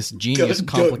 this genius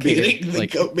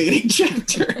complicated goat mating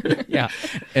chapter. yeah.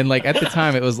 And, like, at the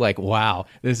time it was like, wow,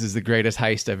 this is the greatest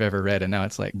heist I've ever read, and now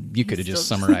it's like, you could have just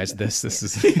still- summarized this. This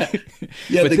is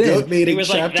Yeah, But the then- goat It mating was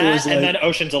like chapter that, was like, and then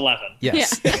Ocean's 11.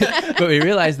 Yes. But we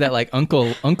realized that, like,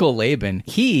 Uncle Laban,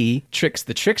 he tricks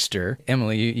the trickster.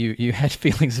 Emily, you had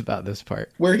feelings about this part.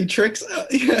 where he tricks.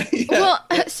 Yeah. Well,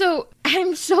 so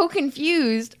I'm so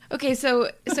confused. Okay, so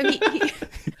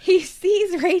he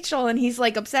sees Rachel and he's,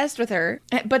 like, obsessed with her,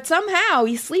 but somehow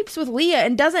he sleeps with Leah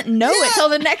and doesn't know it till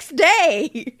the next day.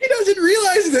 He doesn't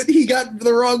realize that he got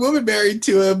the wrong woman married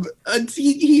to him.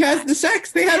 He has the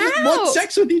sex. They have How? one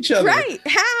sex with each other. Right?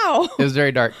 How? It was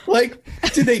very dark. Like,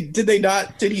 did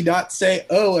he not say,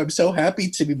 "Oh, I'm so happy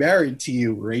to be married to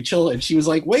you, Rachel"? And she was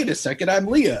like, "Wait a second, I'm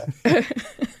Leah."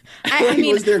 I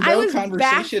mean, was there I no was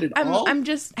conversation at all? I'm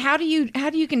just, how do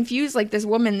you confuse like this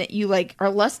woman that you like are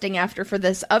lusting after for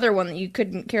this other one that you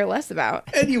couldn't care less about?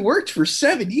 And you worked for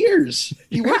 7 years.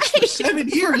 You worked for 7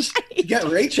 years to get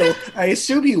Rachel. I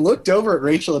assume he looked over at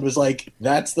Rachel and was like,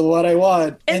 "That's the one I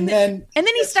want." And then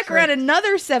he stuck around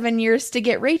another 7 years to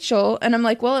get Rachel, and I'm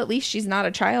like, well, at least she's not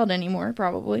a child anymore,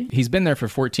 probably. He's been there for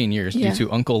 14 years due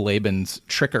to Uncle Laban's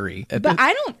trickery. But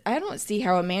I don't see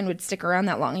how a man would stick around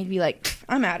that long. He'd be like,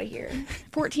 I'm out of here.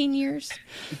 14 years.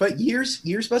 But years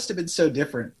must have been so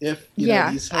different. If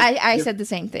I said the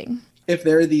same thing. If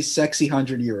there are these sexy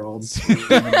 100-year-olds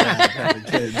having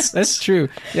kids, that's true.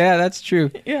 Yeah, that's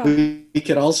true. Yeah. We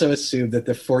could also assume that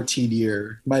the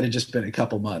 14-year might have just been a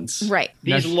couple months. Right.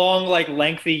 These long, like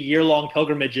lengthy, year-long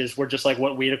pilgrimages were just like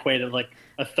what we'd equate as like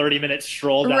a 30-minute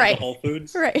stroll down to Whole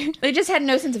Foods. Right. They just had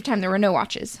no sense of time. There were no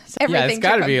watches. So everything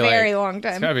took took a very long It's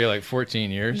time. got to be like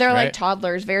 14 years. They're right? like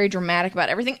toddlers, very dramatic about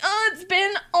everything. Oh, it's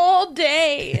been all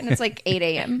day. And it's like 8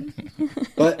 a.m.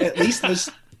 But at least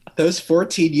those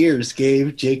 14 years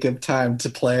gave Jacob time to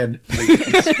plan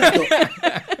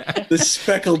the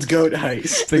speckled goat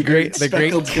heist. The great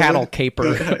speckled cattle goat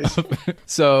caper. heist.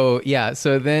 So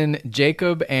then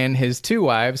Jacob and his two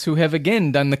wives, who have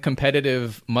again done the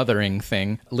competitive mothering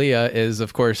thing. Leah is,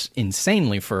 of course,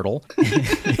 insanely fertile.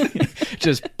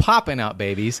 Just popping out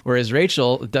babies, whereas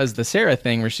Rachel does the Sarah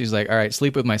thing where she's like, all right,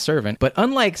 sleep with my servant. But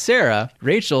unlike Sarah,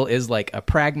 Rachel is like a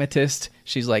pragmatist.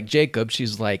 She's like Jacob.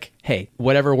 She's like, hey,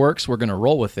 whatever works, we're going to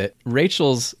roll with it.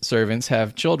 Rachel's servants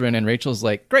have children, and Rachel's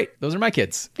like, great, those are my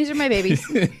kids. These are my babies.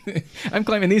 I'm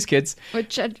claiming these kids.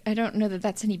 Which I don't know that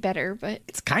that's any better, but...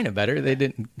 It's kind of better. They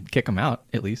didn't kick them out,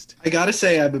 at least. I gotta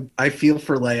say, I feel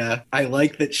for Leia. I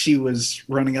like that she was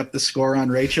running up the score on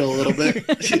Rachel a little bit.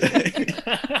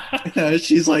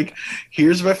 She's like,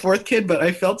 here's my fourth kid, but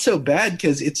I felt so bad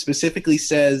because it specifically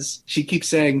says, she keeps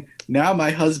saying, now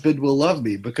my husband will love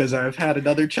me because I've had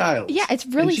another child. Yeah, it's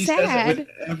really and she sad. Says it with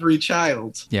every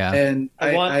child. Yeah. And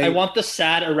I want the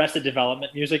sad Arrested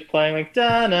Development music playing like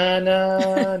da na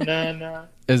na na na.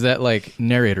 Is that like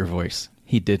narrator voice?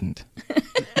 He didn't.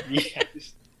 Yeah.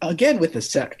 Again with the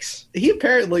sex. He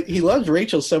loves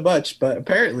Rachel so much, but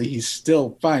apparently he's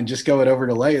still fine just going over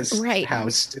to Leia's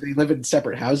house. Do they live in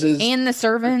separate houses? And the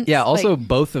servants. Yeah, also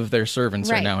both of their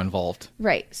servants are now involved.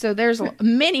 Right. So there's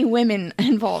many women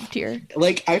involved here.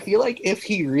 Like, I feel like if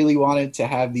he really wanted to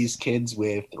have these kids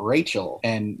with Rachel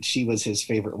and she was his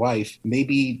favorite wife,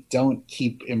 maybe don't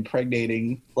keep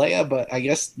impregnating Leia, but I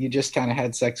guess you just kind of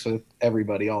had sex with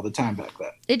everybody all the time back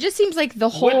then. It just seems like the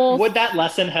whole... Would that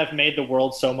lesson have made the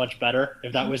world so much better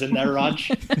if that was in there,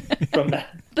 Raj? From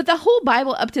that? But the whole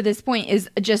Bible up to this point is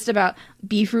just about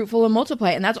be fruitful and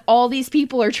multiply. And that's all these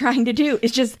people are trying to do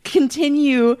is just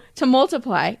continue to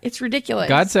multiply. It's ridiculous.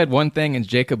 God said one thing and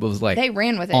Jacob was like, they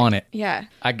ran with it. On it. Yeah.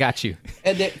 I got you.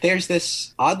 And there's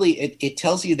this, oddly, it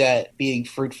tells you that being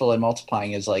fruitful and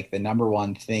multiplying is like the number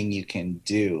one thing you can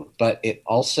do. But it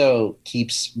also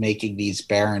keeps making these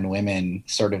barren women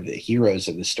sort of the heroes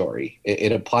of the story.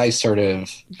 It applies sort of...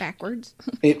 backwards.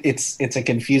 It's a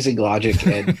confusing logic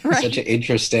and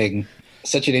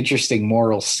such an interesting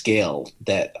moral scale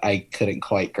that I couldn't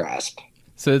quite grasp.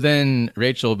 So then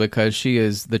Rachel, because she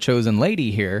is the chosen lady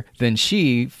here, then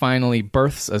she finally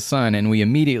births a son, and we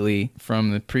immediately, from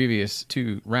the previous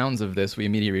 2 rounds of this, we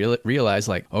immediately realize,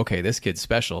 like, okay, this kid's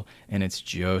special, and it's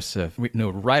Joseph. We know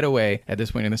right away at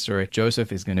this point in the story,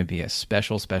 Joseph is going to be a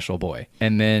special, special boy.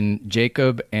 And then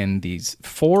Jacob and these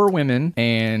 4 women,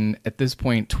 and at this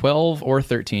point, 12 or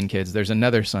 13 kids. There's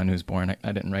another son who's born.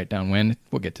 I didn't write down when.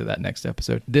 We'll get to that next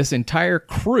episode. This entire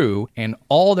crew and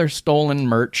all their stolen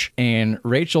merch, and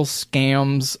Rachel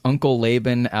scams Uncle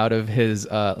Laban out of his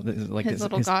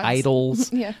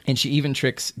idols. Yeah. And she even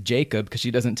tricks Jacob because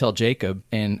she doesn't tell Jacob.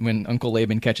 And when Uncle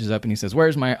Laban catches up and he says, where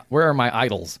are my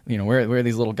idols? You know, where are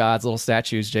these little gods, little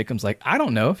statues? Jacob's like, I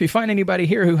don't know. If you find anybody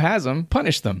here who has them,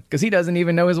 punish them, because he doesn't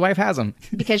even know his wife has them.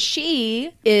 Because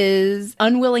she is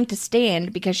unwilling to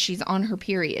stand because she's on her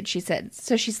period, she said.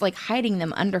 So she's like hiding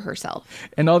them under herself.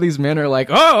 And all these men are like,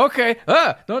 oh, okay.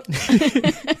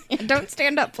 Don't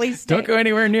stand up, please stay. Don't go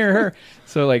anywhere near her.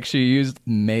 So like she used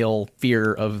male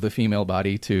fear of the female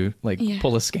body to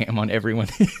pull a scam on everyone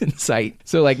in sight.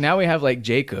 So like now we have like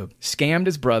Jacob scammed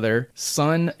his brother,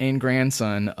 son and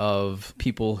grandson of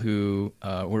people who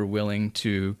were willing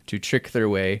to trick their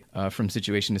way from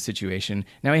situation to situation.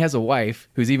 Now he has a wife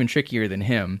who's even trickier than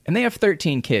him, and they have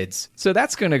 13 kids. So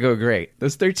that's going to go great.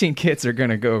 Those 13 kids are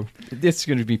going to go, it's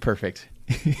going to be perfect.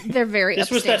 They're very This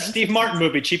was that Steve Martin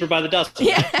movie, Cheaper by the Dozen.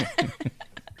 Yeah.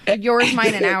 Yours,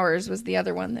 mine, and ours was the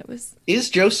other one that was. Is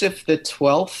Joseph the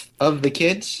 12th of the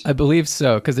kids? I believe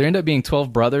so, because there end up being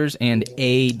 12 brothers and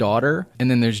a daughter, and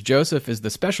then there's Joseph is the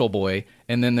special boy,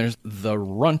 and then there's the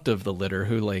runt of the litter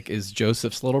who like is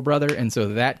Joseph's little brother, and so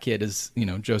that kid is,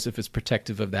 Joseph is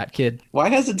protective of that kid. Why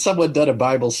hasn't someone done a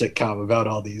Bible sitcom about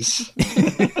all these?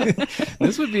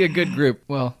 This would be a good group.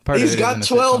 Well, he's got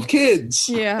 12 kids.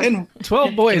 Yeah. And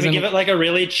 12 boys. Can we give it like a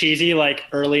really cheesy, like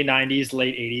early 90s,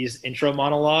 late 80s intro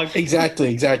monologue?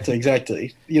 Exactly.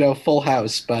 Full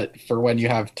House, but for when you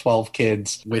have 12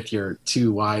 kids with your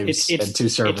 2 wives and 2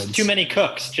 servants. It's too many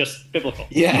cooks, just biblical.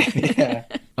 Yeah.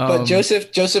 But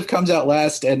Joseph comes out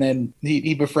last, and then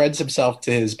he befriends himself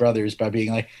to his brothers by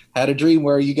being like, I had a dream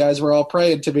where you guys were all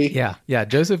praying to me. Yeah.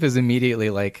 Joseph is immediately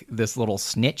like this little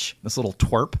snitch, this little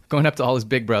twerp, going up to all his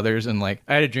big brothers and like,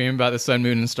 I had a dream about the sun,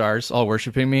 moon, and stars all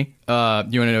worshiping me. You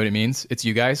want to know what it means? It's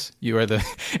you guys. You are the...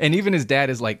 And even his dad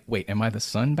is like, wait, am I the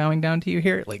sun bowing down to you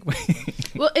here? Like,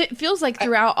 well, it feels like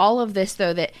throughout all of this,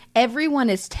 though, that everyone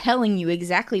is telling you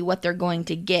exactly what they're going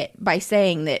to get by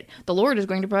saying that the Lord is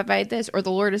going to provide this, or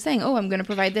the Lord is saying, oh, I'm going to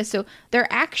provide this. So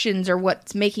their actions are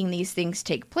what's making these things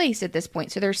take place at this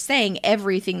point. So they're saying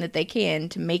everything that they can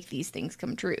to make these things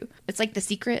come true. It's like The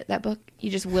Secret, that book.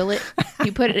 You just will it.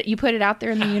 You put it out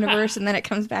there in the universe, and then it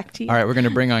comes back to you. All right, we're going to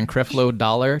bring on Creflo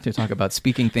Dollar to talk about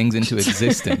speaking things into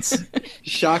existence.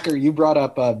 Shocker, you brought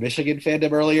up Michigan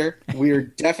fandom earlier. We're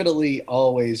definitely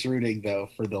always rooting, though,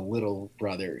 for the little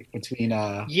brother between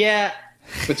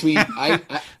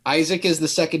Isaac is the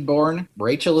second born,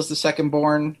 Rachel is the second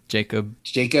born, Jacob,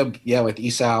 with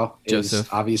Esau Joseph is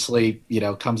obviously,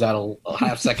 comes out a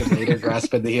half second later,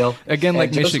 grasping the heel. Again,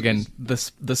 like Joseph, Michigan,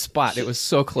 the spot, it was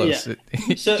so close.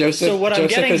 Yeah. So what I'm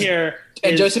getting here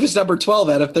and Joseph is number 12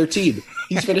 out of 13.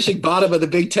 He's finishing bottom of the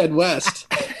Big Ten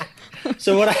West.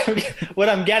 So what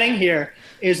I'm getting here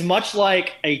is much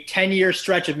like a 10-year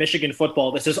stretch of Michigan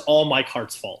football. This is all Mike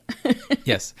Hart's fault.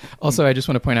 Yes. Also, I just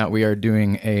want to point out we are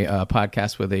doing a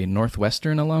podcast with a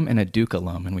Northwestern alum and a Duke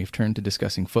alum, and we've turned to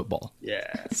discussing football. Yeah.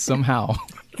 Somehow.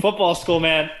 Football school,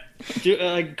 man.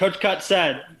 Coach Cutt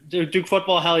said, Duke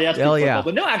football, hell yes. Hell Duke yeah.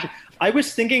 Football. But no, actually, I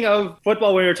was thinking of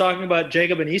football when we were talking about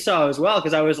Jacob and Esau as well,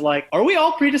 because I was like, are we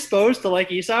all predisposed to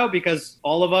like Esau because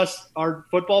all of us are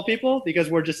football people? Because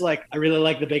we're just like, I really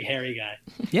like the big hairy guy.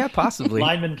 Yeah, possibly.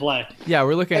 Lineman play. Yeah,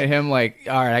 we're looking at him like,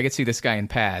 all right, I could see this guy in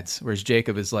pads, whereas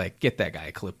Jacob is like, get that guy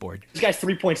a clipboard. This guy's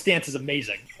three-point stance is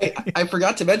amazing. I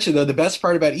forgot to mention, though, the best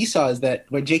part about Esau is that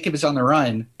when Jacob is on the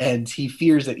run and he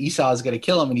fears that Esau is going to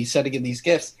kill him and he's sending him these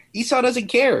gifts, Esau doesn't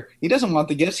care. He doesn't want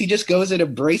the gifts. He just goes and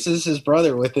embraces his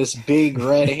brother with this big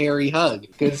red hairy hug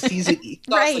because Esau's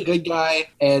a good guy.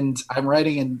 And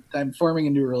I'm forming a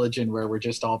new religion where we're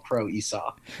just all pro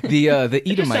Esau. The It just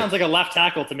Edomite. sounds like a left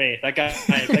tackle to me. That guy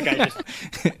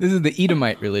just. This is the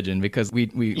Edomite religion because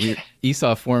we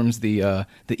Esau forms the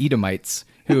Edomites,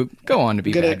 who go on to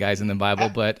be bad guys in the Bible,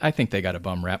 but I think they got a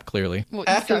bum rap, clearly. Well,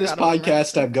 After Esau this got a lumber.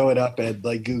 podcast, I'm going up and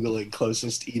Googling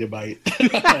closest Edomite.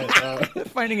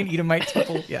 Finding an Edomite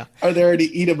temple, yeah. Are there any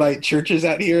Edomite churches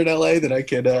out here in LA that I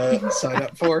could sign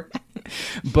up for?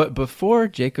 But before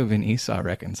Jacob and Esau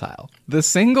reconcile, the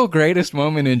single greatest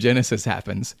moment in Genesis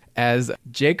happens as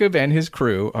Jacob and his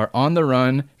crew are on the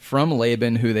run from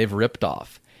Laban, who they've ripped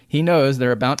off. He knows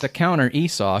they're about to counter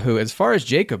Esau, who, as far as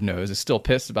Jacob knows, is still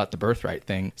pissed about the birthright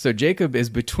thing. So Jacob is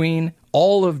between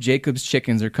all of Jacob's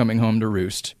chickens are coming home to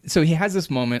roost. So he has this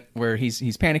moment where he's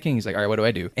panicking. He's like, all right, what do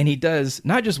I do? And he does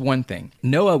not just one thing.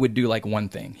 Noah would do like one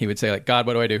thing. He would say like, God,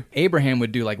 what do I do? Abraham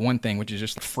would do like one thing, which is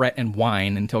just fret and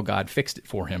whine until God fixed it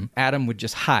for him. Adam would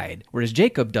just hide. Whereas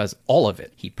Jacob does all of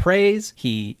it. He prays.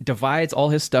 He divides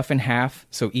all his stuff in half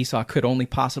so Esau could only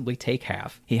possibly take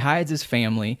half. He hides his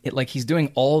family. He's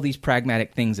doing all these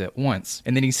pragmatic things at once.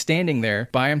 And then he's standing there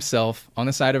by himself on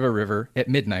the side of a river at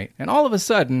midnight. And all of a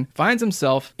sudden finds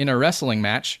himself in a wrestling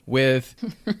match with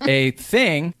a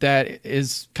thing that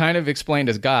is kind of explained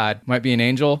as God. Might be an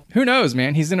angel. Who knows,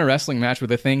 man? He's in a wrestling match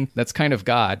with a thing that's kind of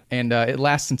God. And it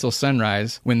lasts until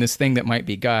sunrise when this thing that might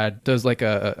be God does like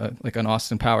an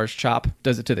Austin Powers chop,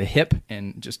 does it to the hip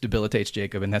and just debilitates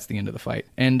Jacob. And that's the end of the fight.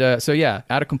 And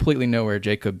out of completely nowhere,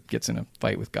 Jacob gets in a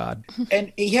fight with God.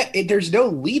 And there's no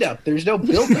lead up. There's no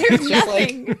build up. It's just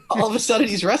nothing. like all of a sudden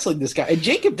he's wrestling this guy. And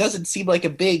Jacob doesn't seem like a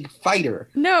big fighter.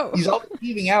 No. He's always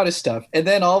heaving out his stuff. And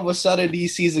then all of a sudden he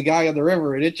sees a guy on the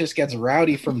river and it just gets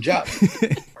rowdy from jump.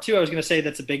 Too, I was going to say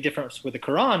that's a big difference with the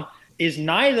Quran is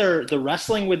neither the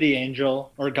wrestling with the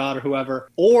angel or God or whoever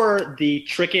or the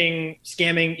tricking,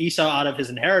 scamming Esau out of his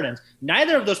inheritance.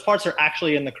 Neither of those parts are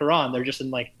actually in the Quran. They're just in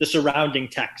like the surrounding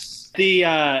texts.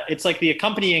 It's like the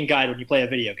accompanying guide when you play a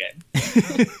video game.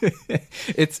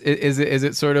 Is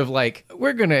it sort of like,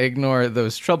 we're going to ignore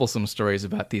those troublesome stories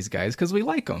about these guys because we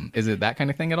like them? Is it that kind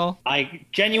of thing at all? I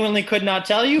genuinely could not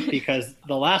tell you because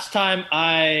the last time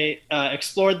I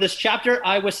explored this chapter,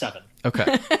 I was 7.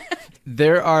 Okay.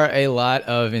 There are a lot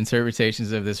of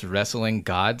interpretations of this wrestling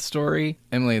God story.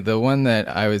 Emily, the one that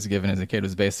I was given as a kid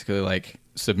was basically like,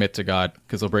 submit to God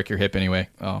because he'll break your hip anyway.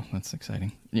 Oh, that's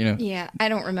exciting. You know? Yeah, I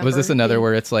don't remember. Was this another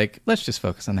where it's like, let's just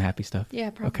focus on the happy stuff?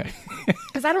 Yeah, probably. Okay.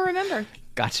 Because I don't remember.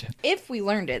 Gotcha. If we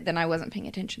learned it, then I wasn't paying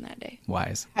attention that day.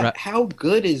 Wise. How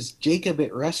good is Jacob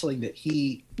at wrestling that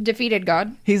he... Defeated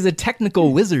God. He's a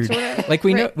technical wizard. Sorta. Like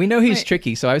we know he's Right.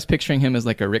 tricky. So I was picturing him as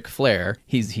like a Ric Flair.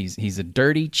 He's a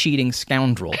dirty, cheating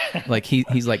scoundrel. Like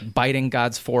he's like biting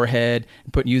God's forehead,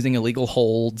 using illegal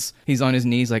holds. He's on his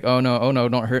knees like, oh no,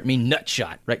 don't hurt me, nut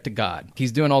shot right to God.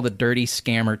 He's doing all the dirty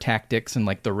scammer tactics and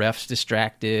like the ref's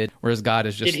distracted, whereas God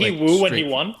is just Did he like, woo when straight.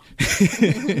 he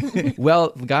won? Well,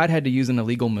 God had to use an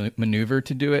illegal maneuver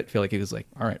to do it. I feel like he was like,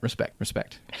 all right,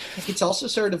 respect. It's also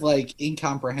sort of like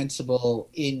incomprehensible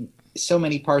in so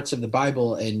many parts of the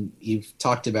Bible, and you've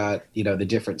talked about, the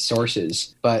different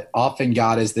sources, but often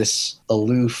God is this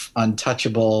aloof,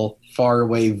 untouchable,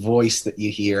 faraway voice that you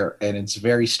hear, and it's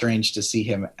very strange to see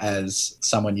him as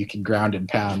someone you can ground and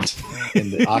pound in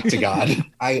the octagon.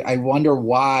 I wonder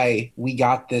why we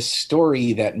got this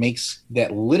story that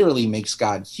literally makes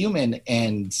God human,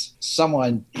 and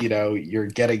someone, you're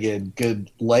getting in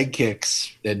good leg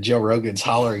kicks and Joe Rogan's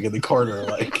hollering in the corner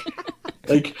like,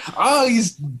 oh,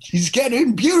 he's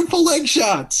getting beautiful leg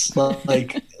shots,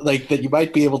 like that you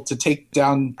might be able to take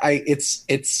down.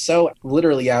 It's so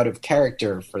literally out of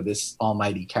character for this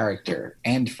almighty character,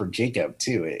 and for Jacob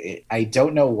too. I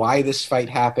don't know why this fight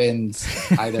happened,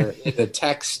 either in the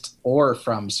text or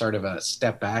from sort of a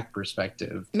step back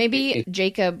perspective. Maybe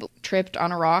Jacob tripped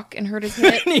on a rock and hurt his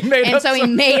hip. He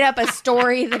made up a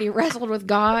story that he wrestled with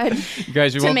God You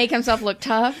guys, to make himself look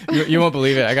tough. you won't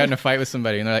believe it. I got in a fight with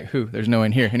somebody, and they're like, "Who? There's no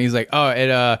one here." And he's like, "Oh, it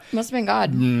Must have been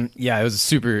God. yeah, it was a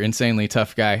super insanely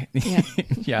tough guy." Yeah.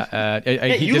 Yeah,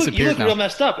 Hey, he you disappeared look now. real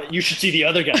messed up. You should see the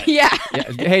other guy. Yeah.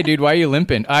 Yeah. Hey, dude, why are you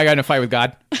limping? I got in a fight with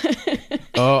God.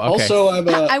 Oh, okay. Also,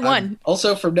 I won.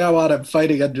 Also, from now on, I'm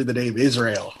fighting under the name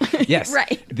Israel. Yes.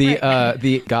 Right.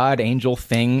 The God angel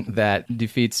thing that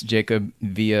defeats Jacob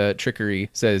via trickery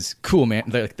says, "Cool, man."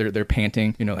 They're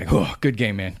panting, like, "Oh, good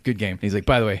game, man. Good game." And he's like,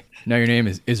 "By the way, now your name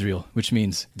is Israel, which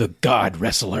means the God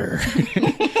wrestler."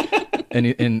 And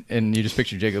you just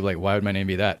picture Jacob like, "Why would my name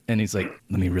be that?" And he's like,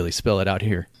 "Let me really spell it out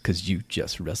here, because you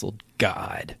just wrestled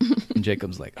God." And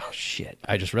Jacob's like, "Oh shit,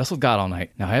 I just wrestled God all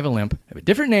night. Now I have a limp, I have a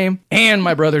different name, and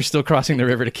my brother's still crossing the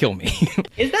river to kill me."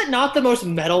 Is that not the most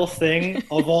metal thing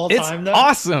of all It's time, though?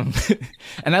 awesome.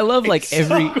 And I love like It's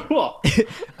every so cool.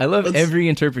 I love every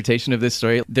interpretation of this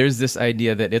story. There's this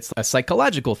idea that it's a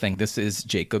psychological thing. This is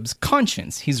Jacob's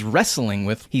conscience. He's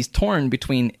torn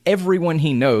between everyone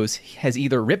he knows has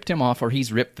either ripped him off or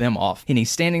he's ripped them off. And he's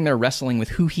standing there wrestling with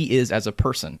who he is as a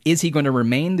person. Is he going to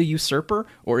remain the usurper,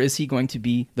 or is he going to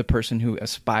be the person who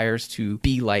aspires to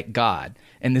be like God?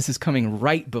 And this is coming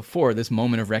right before this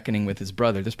moment of reckoning with his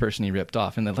brother, this person he ripped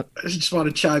off. And then I just want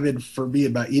to chime in for me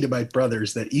and my Edomite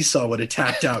brothers that Esau would have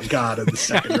tapped out God in the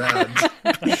second round.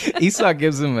 Esau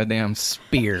gives him a damn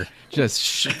spear,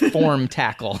 just form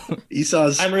tackle.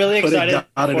 Esau's I'm really putting excited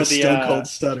God in for a the, stone cold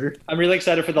stutter. I'm really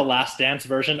excited for the Last Dance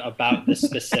version about this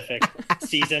specific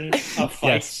season of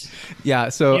fights. Yeah,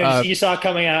 so Just Esau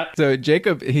coming out. so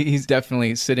Jacob, he's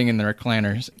definitely sitting in the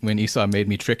recliners when Esau made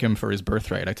me trick him for his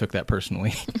birthright. I took that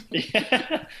personally.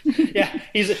 Yeah,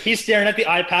 he's staring at the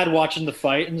iPad watching the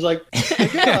fight and he's like,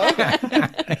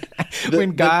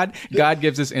 When God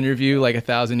gives this interview like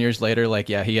 1,000 years later, like,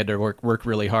 yeah, he had to work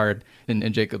really hard,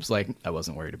 and Jacob's like, I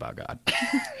wasn't worried about God.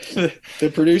 The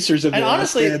producers of the And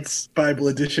honestly- Last Dance Bible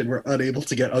edition were unable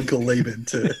to get Uncle Laban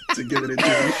to give it a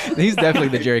interview. He's definitely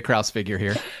the Jerry Krause figure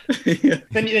here.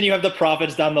 then you have the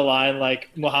prophets down the line like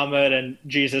Muhammad and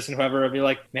Jesus and whoever, and be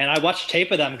like, man, I watched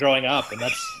tape of them growing up, and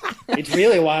it's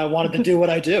really why I wanted to do what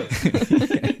I do.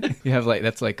 You have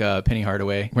that's like Penny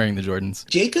Hardaway wearing the Jordans.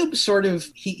 Jacob sort of,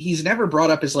 he's never brought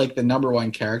up as like the number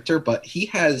one character, but he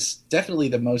has definitely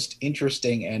the most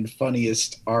interesting and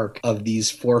funniest arc of these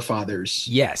forefathers.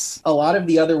 Yes. A lot of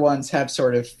the other ones have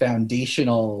sort of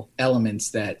foundational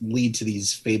elements that lead to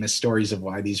these famous stories of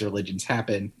why these religions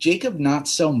happen. Jacob, not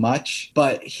so much,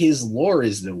 but his lore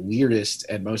is the weirdest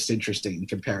and most interesting in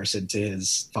comparison to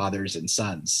his fathers and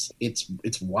sons. It's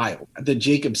wild. The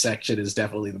Jacob section is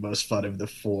definitely the most fun of the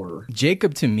four.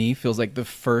 Jacob, to me, feels like the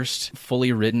first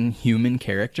fully written human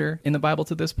character in in the Bible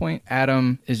to this point.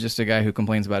 Adam is just a guy who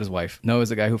complains about his wife. Noah's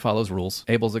a guy who follows rules.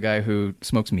 Abel's a guy who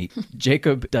smokes meat.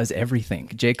 Jacob does everything.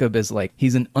 Jacob is like,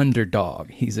 he's an underdog.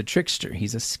 He's a trickster.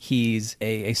 He's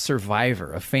a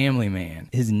survivor, a family man.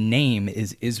 His name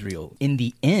is Israel. In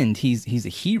the end, he's a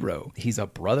hero. He's a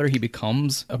brother. He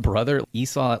becomes a brother.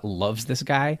 Esau loves this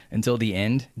guy until the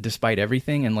end, despite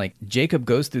everything. And like, Jacob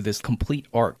goes through this complete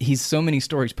arc. He's so many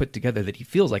stories put together that he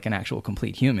feels like an actual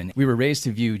complete human. We were raised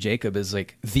to view Jacob as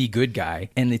like the good guy,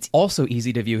 and it's also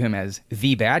easy to view him as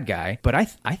the bad guy. But I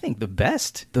think the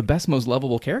best, most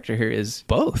lovable character here is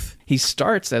both. He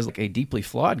starts as like a deeply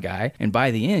flawed guy, and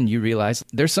by the end, you realize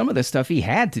there's some of this stuff he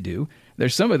had to do.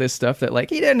 There's some of this stuff that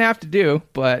like he didn't have to do,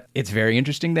 but it's very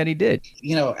interesting that he did.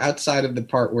 You know, outside of the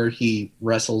part where he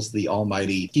wrestles the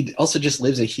Almighty, he also just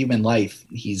lives a human life.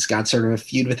 He's got sort of a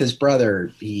feud with his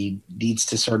brother. He needs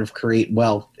to sort of create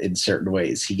wealth in certain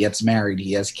ways. He gets married.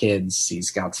 He has kids. He's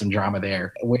got some drama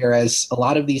there. Whereas a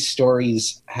lot of these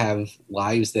stories have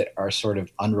lives that are sort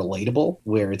of unrelatable,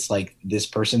 where it's like, this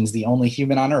person's the only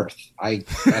human on earth.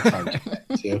 That's hard to get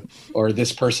to. Or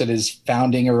this person is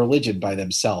founding a religion by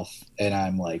themselves. And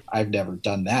I'm like, I've never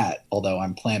done that, although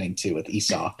I'm planning to with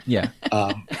Esau. Yeah.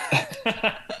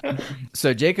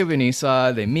 So Jacob and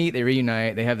Esau, they meet, they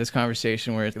reunite, they have this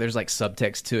conversation where there's like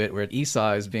subtext to it, where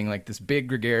Esau is being like this big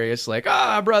gregarious, like,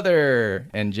 brother.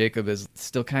 And Jacob is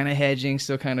still kind of hedging,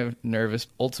 still kind of nervous.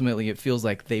 Ultimately, it feels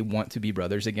like they want to be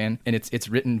brothers again. And it's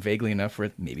written vaguely enough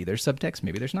where maybe there's subtext,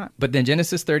 maybe there's not. But then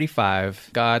Genesis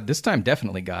 35, God, this time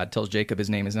definitely God, tells Jacob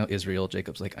his name is now Israel.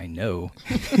 Jacob's like, I know.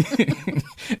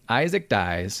 Isaac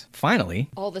dies. Finally.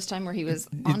 All this time where he was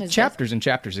on his chapters death. And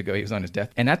chapters ago, he was on his death.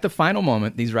 And at the final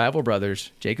moment, these rival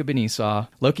brothers, Jacob and Esau,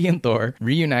 Loki and Thor,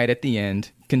 reunite at the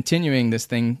end, continuing this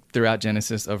thing throughout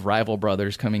Genesis of rival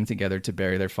brothers coming together to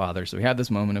bury their father. So we have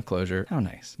this moment of closure. How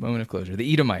nice. Moment of closure.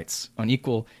 The Edomites on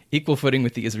equal footing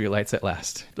with the Israelites at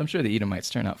last. I'm sure the Edomites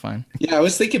turn out fine. Yeah, I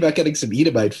was thinking about getting some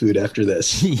Edomite food after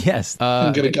this. Yes.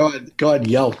 I'm going to go on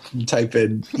Yelp and type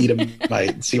in Edomite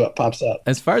and see what pops up.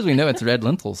 As far as we know, it's red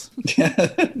lentils. No,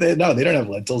 they don't have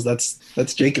lentils. That's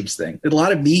Jacob's thing. A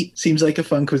lot of meat seems like a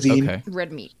fun cuisine. Okay.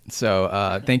 Red meat.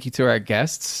 So thank you to our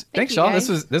guests. Thanks, you, Shaw.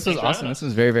 guys. This was awesome. This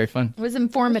was very, very fun. It was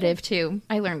informative too.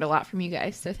 I learned a lot from you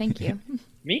guys, so thank you.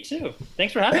 Me too.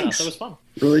 Thanks for having us. That was fun.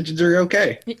 Religions are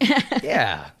okay.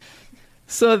 Yeah.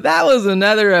 So that was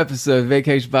another episode of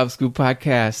Vacation Bible School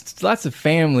Podcast. Lots of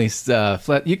family stuff.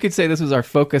 You could say this was our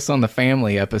focus on the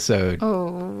family episode.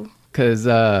 Oh. Because,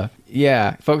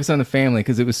 focus on the family,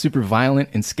 because it was super violent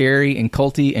and scary and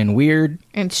culty and weird.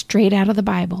 And straight out of the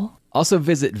Bible. Also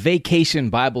visit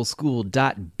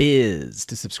vacationbibleschool.biz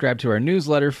to subscribe to our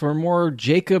newsletter for more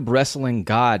Jacob wrestling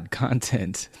God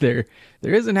content. There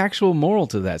is an actual moral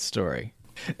to that story.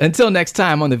 Until next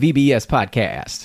time on the VBS podcast.